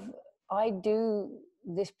know, I do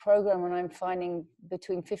this program and I'm finding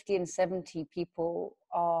between 50 and 70 people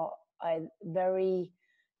are very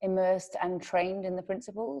immersed and trained in the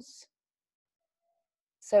principles.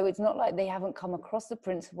 So it's not like they haven't come across the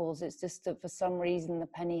principles. It's just that for some reason the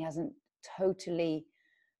penny hasn't totally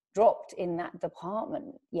dropped in that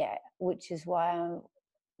department yet, which is,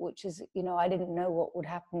 you know, I didn't know what would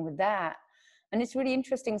happen with that. And it's really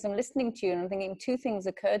interesting. So I'm listening to you and I'm thinking two things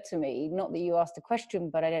occurred to me. Not that you asked a question,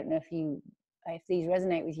 but I don't know if these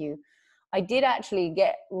resonate with you. I did actually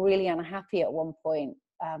get really unhappy at one point.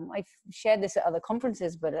 I've shared this at other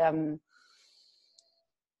conferences, but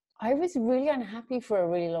I was really unhappy for a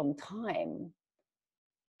really long time.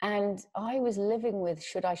 And I was living with,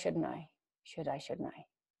 should I, shouldn't I? Should I, shouldn't I?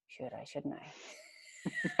 Should I, shouldn't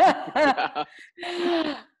I?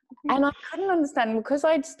 And I couldn't understand, because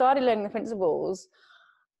I'd started learning the principles.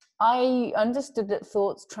 I understood that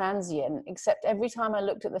thought's transient, except every time I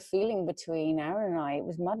looked at the feeling between Aaron and I, it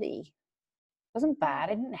was muddy. It wasn't bad.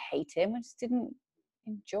 I didn't hate him. I just didn't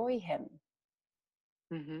enjoy him.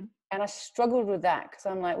 Mm-hmm. And I struggled with that, because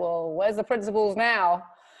I'm like, well, where's the principles now?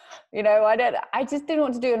 You know, I just didn't know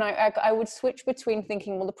what to do. And I would switch between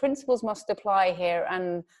thinking, well, the principles must apply here.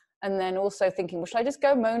 And then also thinking, well, should I just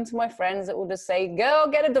go moan to my friends that will just say, girl,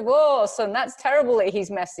 get a divorce, and that's terrible that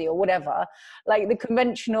he's messy, or whatever. Like the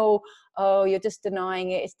conventional, oh, you're just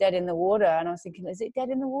denying it, it's dead in the water. And I was thinking, is it dead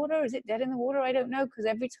in the water? Is it dead in the water? I don't know. Because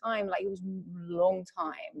every time, like, it was a long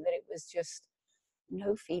time that it was just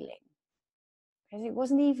no feeling. Because it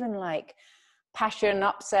wasn't even like passion,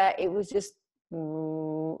 upset. It was just,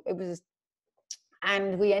 and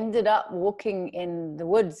we ended up walking in the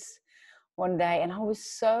woods one day, and I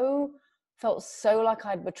felt so like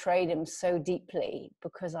I'd betrayed him so deeply,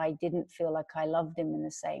 because I didn't feel like I loved him in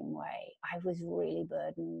the same way. I was really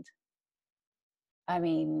burdened. I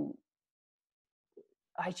mean,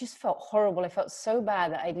 I just felt horrible. I felt so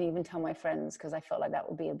bad that I didn't even tell my friends, because I felt like that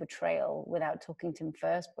would be a betrayal without talking to him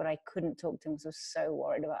first, but I couldn't talk to him because I was so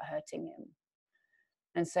worried about hurting him.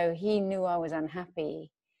 And so he knew I was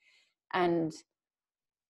unhappy, and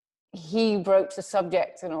he broached the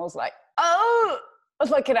subject, and I was like, oh, I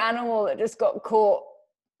was like an animal that just got caught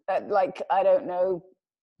at, like, I don't know,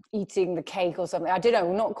 eating the cake or something. I don't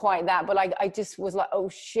know, not quite that, but I just was like, oh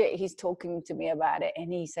shit, he's talking to me about it.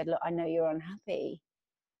 And he said, look, I know you're unhappy.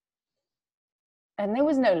 And there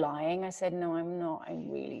was no lying. I said, no, I'm not.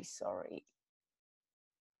 I'm really sorry.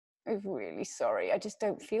 I'm really sorry. I just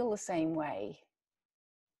don't feel the same way.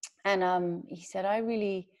 And he said, I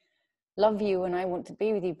really love you and I want to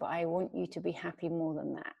be with you, but I want you to be happy more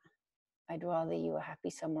than that. I'd rather you were happy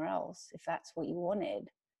somewhere else, if that's what you wanted.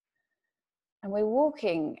 And we're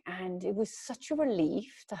walking, and it was such a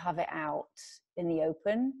relief to have it out in the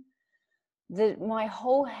open that my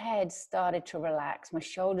whole head started to relax, my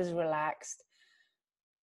shoulders relaxed.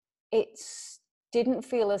 It didn't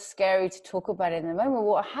feel as scary to talk about it in the moment.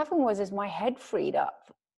 What happened was my head freed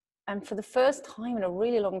up. And for the first time in a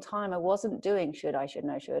really long time, I wasn't doing should I,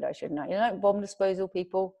 shouldn't I, should I, shouldn't I. You know, like bomb disposal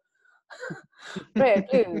people. Red,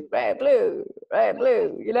 blue, red, blue, red,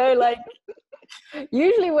 blue. You know, like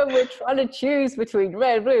usually when we're trying to choose between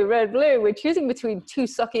red, blue, we're choosing between two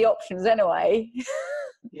sucky options anyway.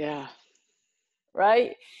 Yeah.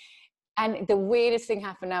 Right? And the weirdest thing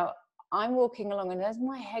happened now. I'm walking along, and as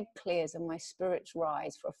my head clears and my spirits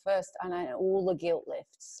rise for a first, and all the guilt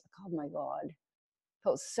lifts. Like, oh my God. I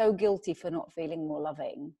felt so guilty for not feeling more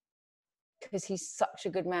loving, because he's such a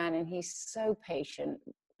good man and he's so patient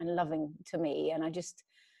and loving to me. And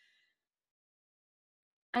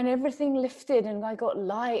everything lifted, and I got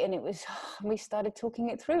light, and we started talking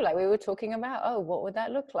it through. Like we were talking about, oh, what would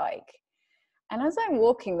that look like? And as I'm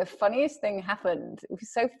walking, the funniest thing happened. It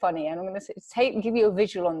was so funny. And I'm going to give you a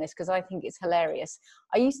visual on this, because I think it's hilarious.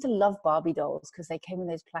 I used to love Barbie dolls because they came in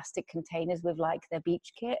those plastic containers with like their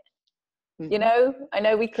beach kit. You know, I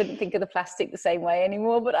know we couldn't think of the plastic the same way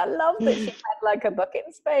anymore, but I loved that she had like a bucket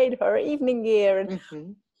and spade for her evening gear. And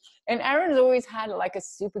Aaron's always had like a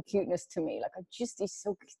super cuteness to me. Like he's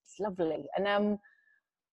so lovely. And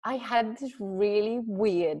I had this really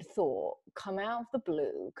weird thought come out of the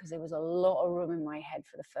blue, because there was a lot of room in my head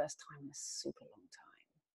for the first time in a super long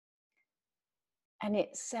time. And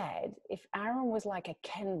it said, if Aaron was like a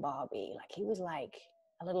Ken Barbie, like he was like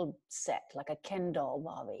a little set, like a Ken doll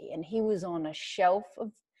Barbie, and he was on a shelf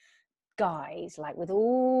of guys, like with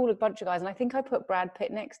a bunch of guys, and I think I put Brad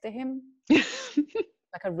Pitt next to him.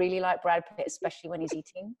 Like I really like Brad Pitt, especially when he's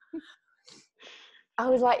eating. I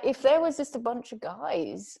was like, if there was just a bunch of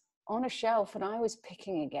guys on a shelf and I was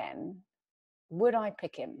picking again, would I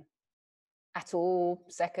pick him at all?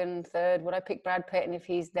 Second, third, would I pick Brad Pitt? And if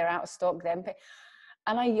they're out of stock, then pick.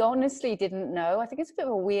 And I honestly didn't know. I think it's a bit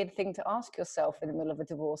of a weird thing to ask yourself in the middle of a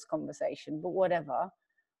divorce conversation, but whatever.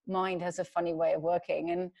 Mind has a funny way of working.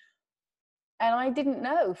 And I didn't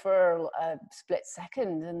know for a split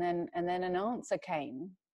second. And then an answer came,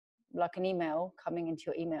 like an email coming into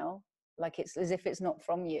your email, like it's as if it's not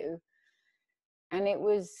from you. And it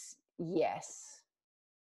was yes.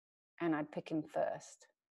 And I'd pick him first.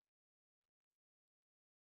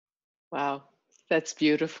 Wow, that's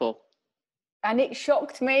beautiful. And it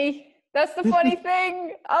shocked me. That's the funny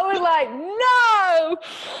thing. I was like, no,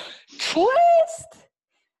 twist.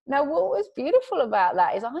 Now, what was beautiful about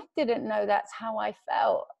that is I didn't know that's how I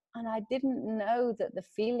felt. And I didn't know that the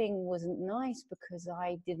feeling wasn't nice because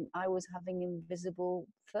I was having invisible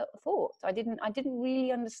thoughts. I didn't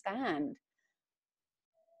really understand.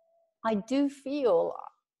 I do feel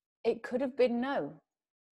it could have been no.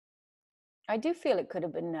 I do feel it could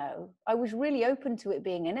have been no. I was really open to it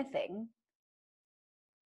being anything.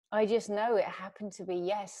 I just know it happened to be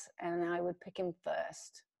yes, and I would pick him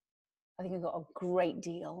first. I think I got a great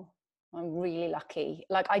deal. I'm really lucky.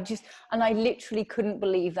 Like I literally couldn't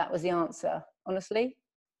believe that was the answer, honestly.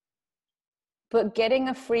 But getting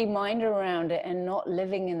a free mind around it and not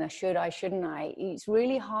living in the should I, shouldn't I, it's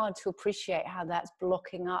really hard to appreciate how that's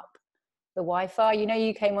blocking up the Wi-Fi. You know,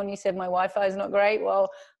 you came on, you said my Wi-Fi is not great. Well,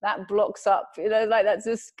 that blocks up, you know, like that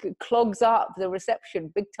just clogs up the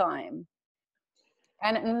reception big time.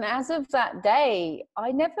 And as of that day,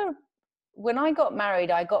 when I got married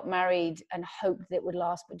and hoped that it would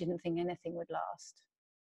last, but didn't think anything would last.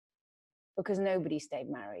 Because nobody stayed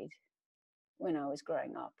married when I was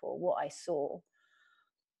growing up, or what I saw.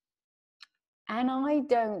 And I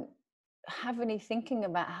don't have any thinking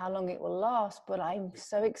about how long it will last, but I'm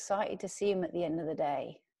so excited to see him at the end of the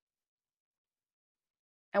day.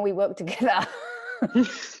 And we work together.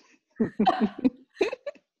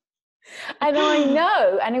 And I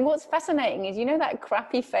know, and what's fascinating is, you know, that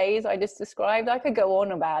crappy phase I just described, I could go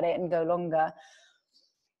on about it and go longer.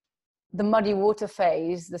 The muddy water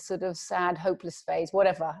phase, the sort of sad, hopeless phase,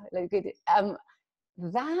 whatever.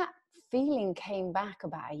 That feeling came back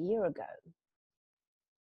about a year ago.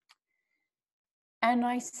 And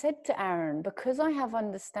I said to Aaron, because I have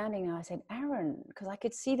understanding now, I said, Aaron, because I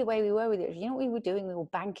could see the way we were with it. You know what we were doing? We were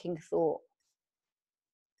banking thought.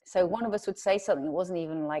 So one of us would say something that wasn't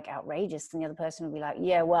even like outrageous, and the other person would be like,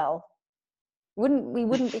 yeah, well, we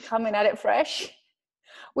wouldn't be coming at it fresh,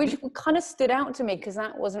 which kind of stood out to me because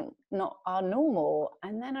that wasn't not our normal.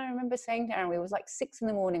 And then I remember saying to Aaron, it was like 6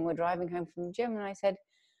 a.m, we're driving home from the gym, and I said,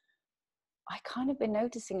 I kind of been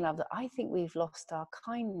noticing, love, that I think we've lost our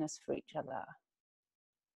kindness for each other.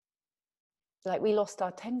 Like we lost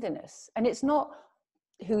our tenderness. And it's not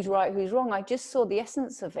who's right, who's wrong. I just saw the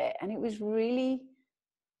essence of it. And it was really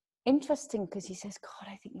interesting because he says, God,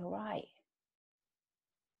 I think you're right.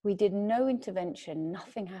 We did no intervention.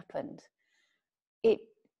 Nothing happened. It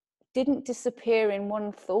didn't disappear in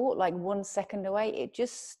one thought, like 1 second away. It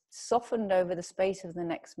just softened over the space of the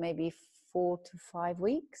next maybe 4 to 5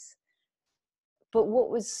 weeks. But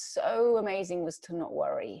what was so amazing was to not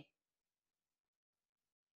worry.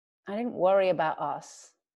 I didn't worry about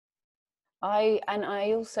us. I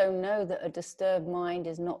also know that a disturbed mind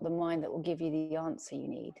is not the mind that will give you the answer you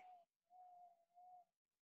need.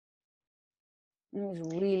 It was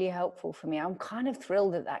really helpful for me. I'm kind of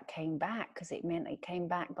thrilled that that came back, because it meant it came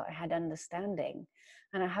back, but I had understanding.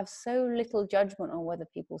 And I have so little judgment on whether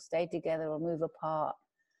people stay together or move apart.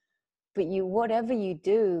 But whatever you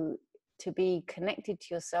do to be connected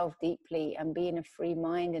to yourself deeply and be in a free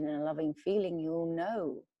mind and in a loving feeling, you'll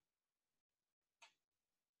know.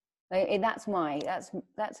 That's my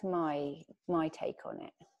take on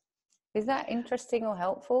it. Is that interesting or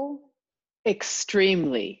helpful?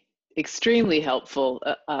 Extremely helpful.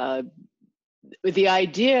 The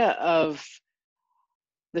idea of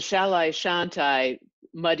the shall I, shan't I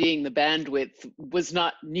muddying the bandwidth was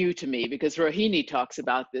not new to me, because Rohini talks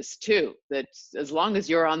about this too, that as long as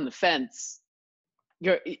you're on the fence,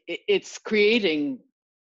 it's creating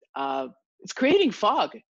fog. It's creating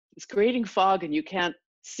fog, and you can't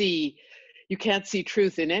see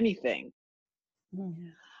truth in anything. Mm-hmm.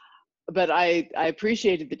 But I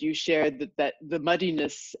appreciated that you shared that the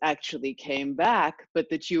muddiness actually came back, but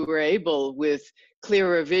that you were able, with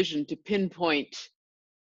clearer vision, to pinpoint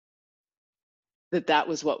that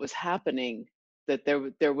was what was happening, that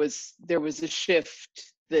there was a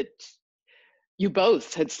shift, that you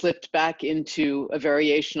both had slipped back into a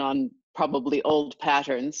variation on probably old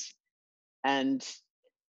patterns, and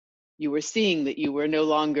you were seeing that you were no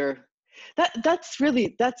longer that's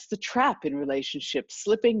the trap in relationships,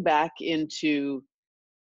 slipping back into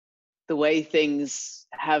the way things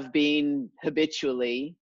have been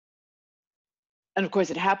habitually. And of course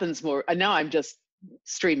it happens more, and now I'm just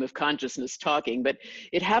stream of consciousness talking, but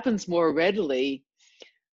it happens more readily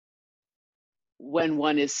when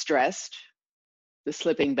one is stressed, the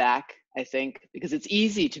slipping back, I think, because it's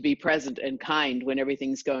easy to be present and kind when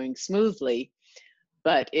everything's going smoothly.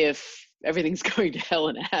 But if everything's going to hell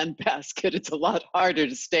in a handbasket, it's a lot harder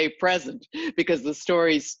to stay present, because the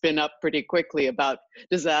stories spin up pretty quickly about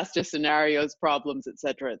disaster scenarios, problems, et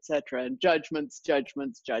cetera, and judgments.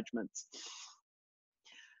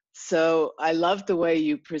 So I loved the way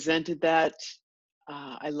you presented that.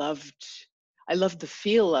 I loved the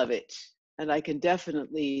feel of it. And I can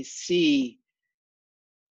definitely see,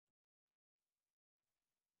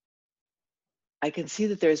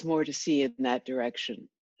 that there's more to see in that direction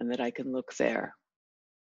and that I can look there.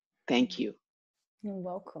 Thank you. You're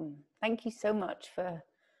welcome. Thank you so much for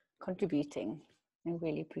contributing. I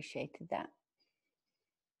really appreciated that.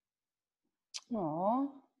 Aww.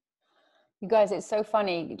 You guys, it's so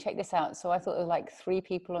funny. Check this out. So I thought there were like 3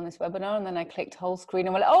 people on this webinar, and then I clicked whole screen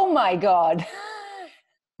and went, oh my God,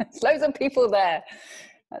 there's loads of people there.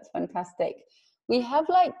 That's fantastic. We have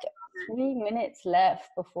like 3 minutes left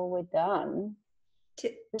before we're done.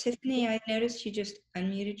 Tiffany, I noticed you just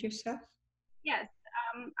unmuted yourself. Yes,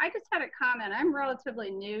 I just had a comment. I'm relatively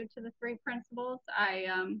new to the 3 principles. I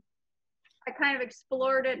kind of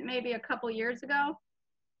explored it maybe a couple years ago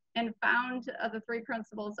and found the 3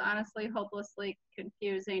 principles honestly hopelessly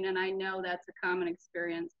confusing, and I know that's a common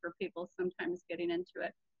experience for people sometimes getting into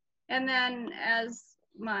it. And then, as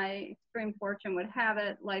my extreme fortune would have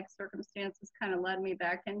it, life circumstances kind of led me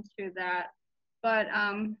back into that. But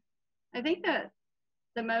I think that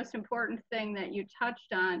the most important thing that you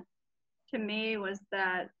touched on to me was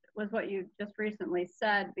what you just recently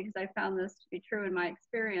said, because I found this to be true in my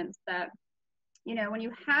experience, that, you know, when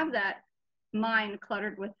you have that mind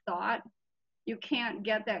cluttered with thought, you can't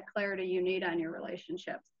get that clarity you need on your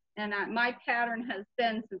relationships. And my pattern has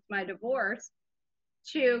been, since my divorce,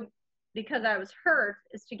 because I was hurt,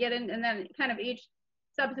 is to get in, and then kind of each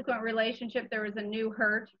subsequent relationship there was a new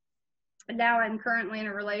hurt. And now I'm currently in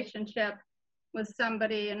a relationship with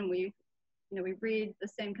somebody, and we read the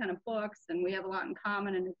same kind of books, and we have a lot in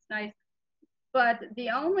common, and it's nice. But the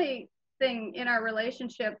only thing in our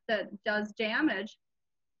relationship that does damage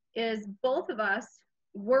is both of us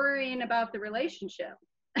worrying about the relationship.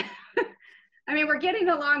 I mean, we're getting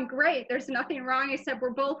along great. There's nothing wrong, except we're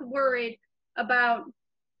both worried about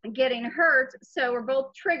getting hurt. So we're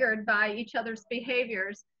both triggered by each other's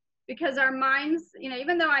behaviors, because our minds, you know,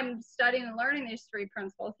 even though I'm studying and learning these 3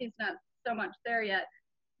 principles, he's not so much there yet.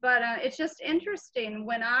 But it's just interesting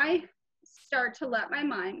when I start to let my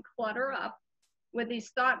mind clutter up with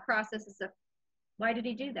these thought processes of, why did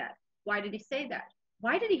he do that? Why did he say that?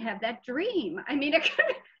 Why did he have that dream? I mean,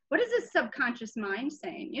 what is this subconscious mind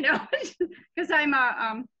saying? You know, because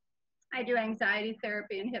I do anxiety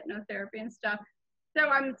therapy and hypnotherapy and stuff. So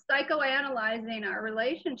I'm psychoanalyzing our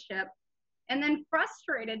relationship, and then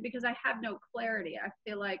frustrated because I have no clarity. I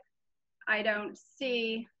feel like I don't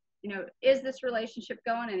see, you know, is this relationship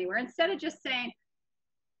going anywhere? Instead of just saying,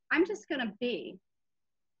 I'm just going to be.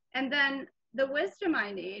 And then the wisdom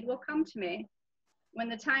I need will come to me when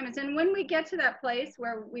the time is. And when we get to that place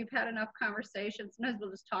where we've had enough conversations, sometimes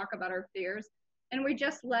we'll just talk about our fears, and we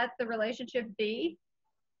just let the relationship be,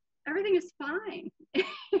 everything is fine,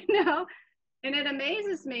 you know? And it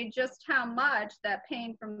amazes me just how much that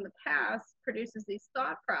pain from the past produces these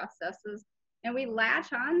thought processes, and we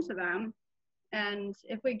latch on to them. And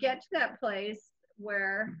if we get to that place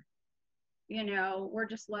where, you know, we're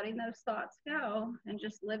just letting those thoughts go and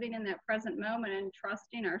just living in that present moment and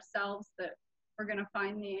trusting ourselves that we're going to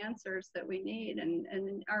find the answers that we need,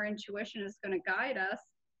 and our intuition is going to guide us,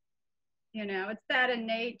 you know, it's that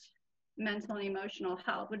innate mental and emotional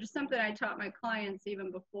health, which is something I taught my clients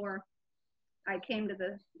even before I came to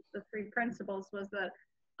the 3 principles, was that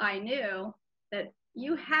I knew that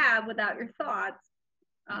you have, without your thoughts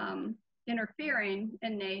interfering,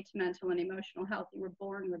 innate mental and emotional health. You were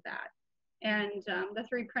born with that. And the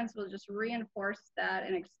 3 principles just reinforced that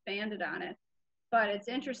and expanded on it. But it's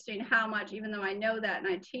interesting how much, even though I know that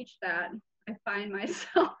and I teach that, I find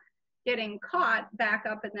myself getting caught back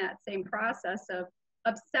up in that same process of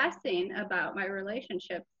obsessing about my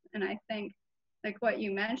relationships. And I think, like what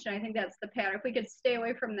you mentioned, I think that's the pattern. If we could stay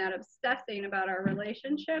away from that obsessing about our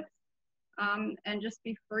relationships and just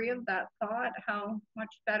be free of that thought, how much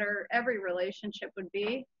better every relationship would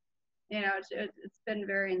be. You know, it's been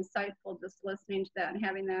very insightful just listening to that and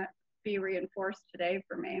having that be reinforced today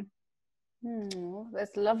for me.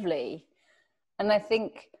 That's lovely. And I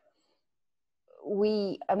think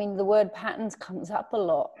I mean, the word patterns comes up a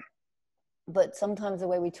lot, but sometimes the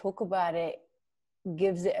way we talk about it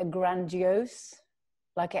gives it a grandiose,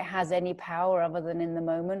 like it has any power other than in the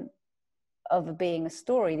moment of being a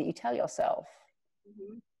story that you tell yourself.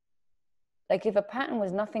 Mm-hmm. Like if a pattern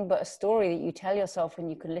was nothing but a story that you tell yourself and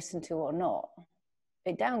you can listen to or not,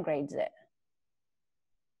 it downgrades it.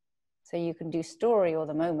 So you can do story or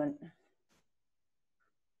the moment.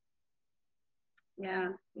 Yeah,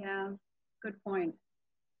 good point.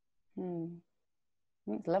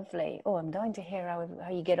 It's lovely. Oh, I'm dying to hear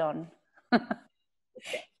how you get on.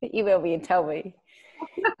 Email me and tell me.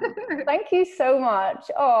 Thank you so much.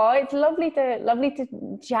 Oh, it's lovely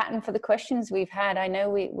to chat, and for the questions we've had. I know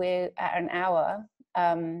we're at an hour.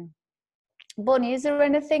 Bonnie, is there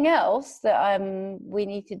anything else that we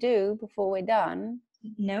need to do before we're done?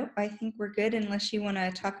 Nope, I think we're good, unless you want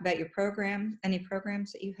to talk about your program, any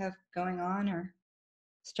programs that you have going on or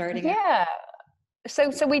starting. Yeah.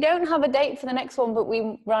 So we don't have a date for the next one, but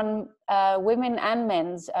we run women and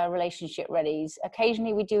men's relationship readies.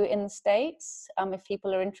 Occasionally we do it in the States. If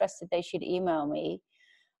people are interested, they should email me.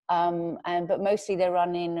 But mostly they're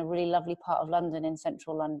run in a really lovely part of London, in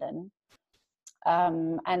central London.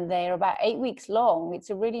 And they're about 8 weeks long.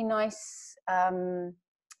 It's a really nice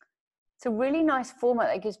format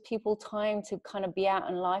that gives people time to kind of be out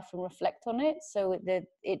in life and reflect on it. So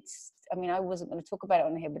I mean, I wasn't going to talk about it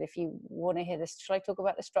on here, but if you want to hear this, should I talk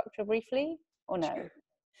about the structure briefly or no? Sure.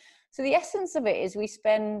 So the essence of it is we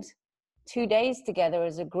spend 2 days together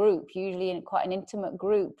as a group, usually in quite an intimate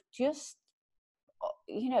group, just,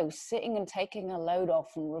 sitting and taking a load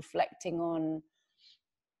off and reflecting on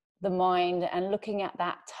the mind and looking at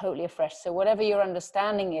that totally afresh. So whatever your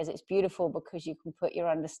understanding is, it's beautiful because you can put your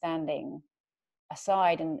understanding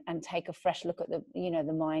aside and take a fresh look at the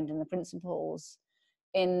mind and the principles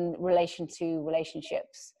in relation to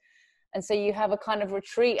relationships. And so you have a kind of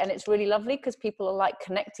retreat, and it's really lovely because people are like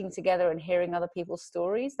connecting together and hearing other people's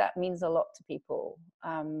stories. That means a lot to people.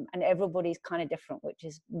 And everybody's kind of different, which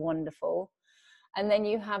is wonderful. And then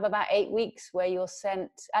you have about 8 weeks where you're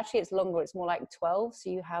sent, actually it's longer, it's more like 12. So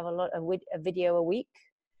you have a video a week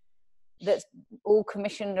that's all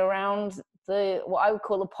commissioned around what I would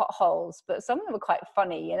call the potholes, but some of them are quite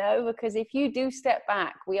funny, because if you do step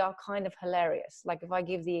back, we are kind of hilarious. Like if I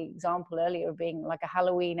give the example earlier of being like a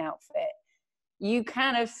Halloween outfit, you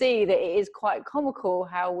kind of see that it is quite comical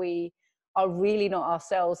how we are really not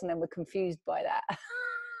ourselves, and then we're confused by that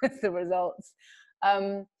as the results.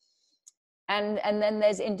 And then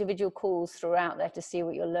there's individual calls throughout there to see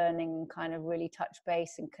what you're learning and kind of really touch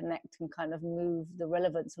base and connect and kind of move the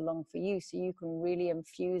relevance along for you, so you can really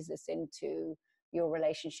infuse this into your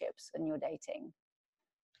relationships and your dating.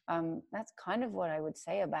 That's kind of what I would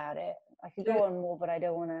say about it. I could go on more, but I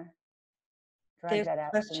don't want to drag that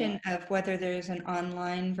out. There's a question of whether there's an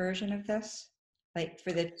online version of this, like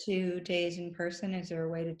for the 2 days in person. Is there a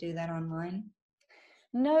way to do that online?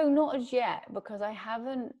 No, not as yet, because I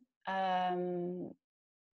haven't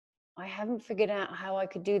figured out how I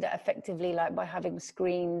could do that effectively, like by having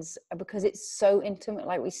screens, because it's so intimate.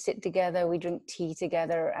 Like we sit together, we drink tea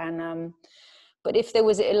together, and but if there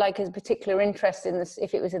was like a particular interest in this,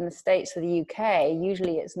 if it was in the States or the UK,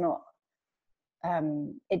 usually it's not.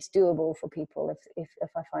 It's doable for people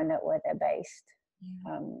if I find out where they're based.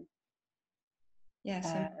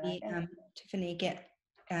 So Tiffany,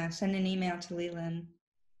 send an email to Lila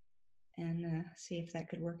and see if that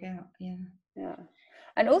could work out. Yeah.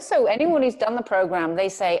 And also, anyone who's done the program, they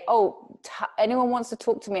say, anyone wants to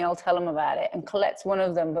talk to me, I'll tell them about it. And Colette's one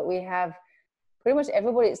of them, but we have pretty much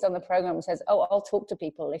everybody that's done the program says, I'll talk to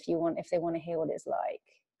people if they want to hear what it's like.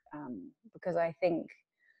 Because I think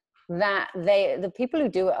that the people who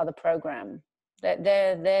do it are the program,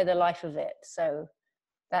 they're the life of it. So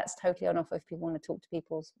that's totally on offer if people want to talk to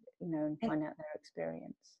people, and find out their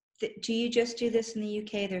experience. Do you just do this in the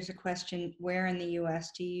UK? There's a question, where in the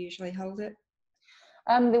US do you usually hold it?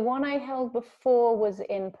 The one I held before was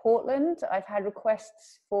in Portland. I've had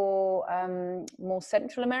requests for more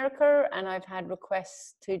Central America, and I've had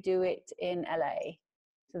requests to do it in LA.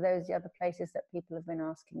 So those are the other places that people have been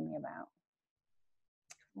asking me about.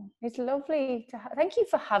 It's lovely thank you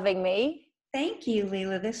for having me. Thank you,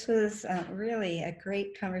 Lila. This was really a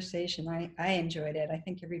great conversation. I enjoyed it. I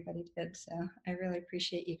think everybody did. So I really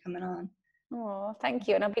appreciate you coming on. Oh, thank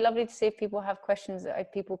you. And it'd be lovely to see if people have questions.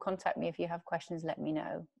 If people contact me, if you have questions, let me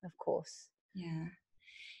know, of course. Yeah.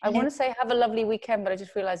 I want to say have a lovely weekend, but I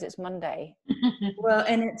just realized it's Monday. Well,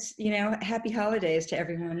 and it's, happy holidays to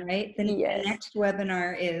everyone, right? The next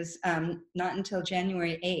webinar is not until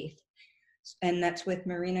January 8th. And that's with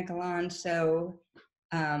Marina Galan. So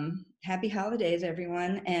happy holidays,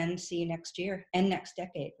 everyone, and see you next year and next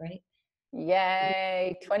decade, right?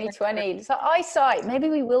 Yay, 2020. So eyesight, maybe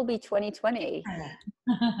we will be 2020.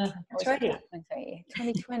 That's right.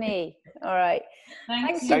 2020. All right.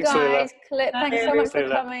 Thanks you Thanks, guys. Lila. Thanks so much for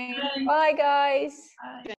coming. Bye, guys.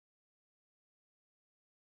 Bye.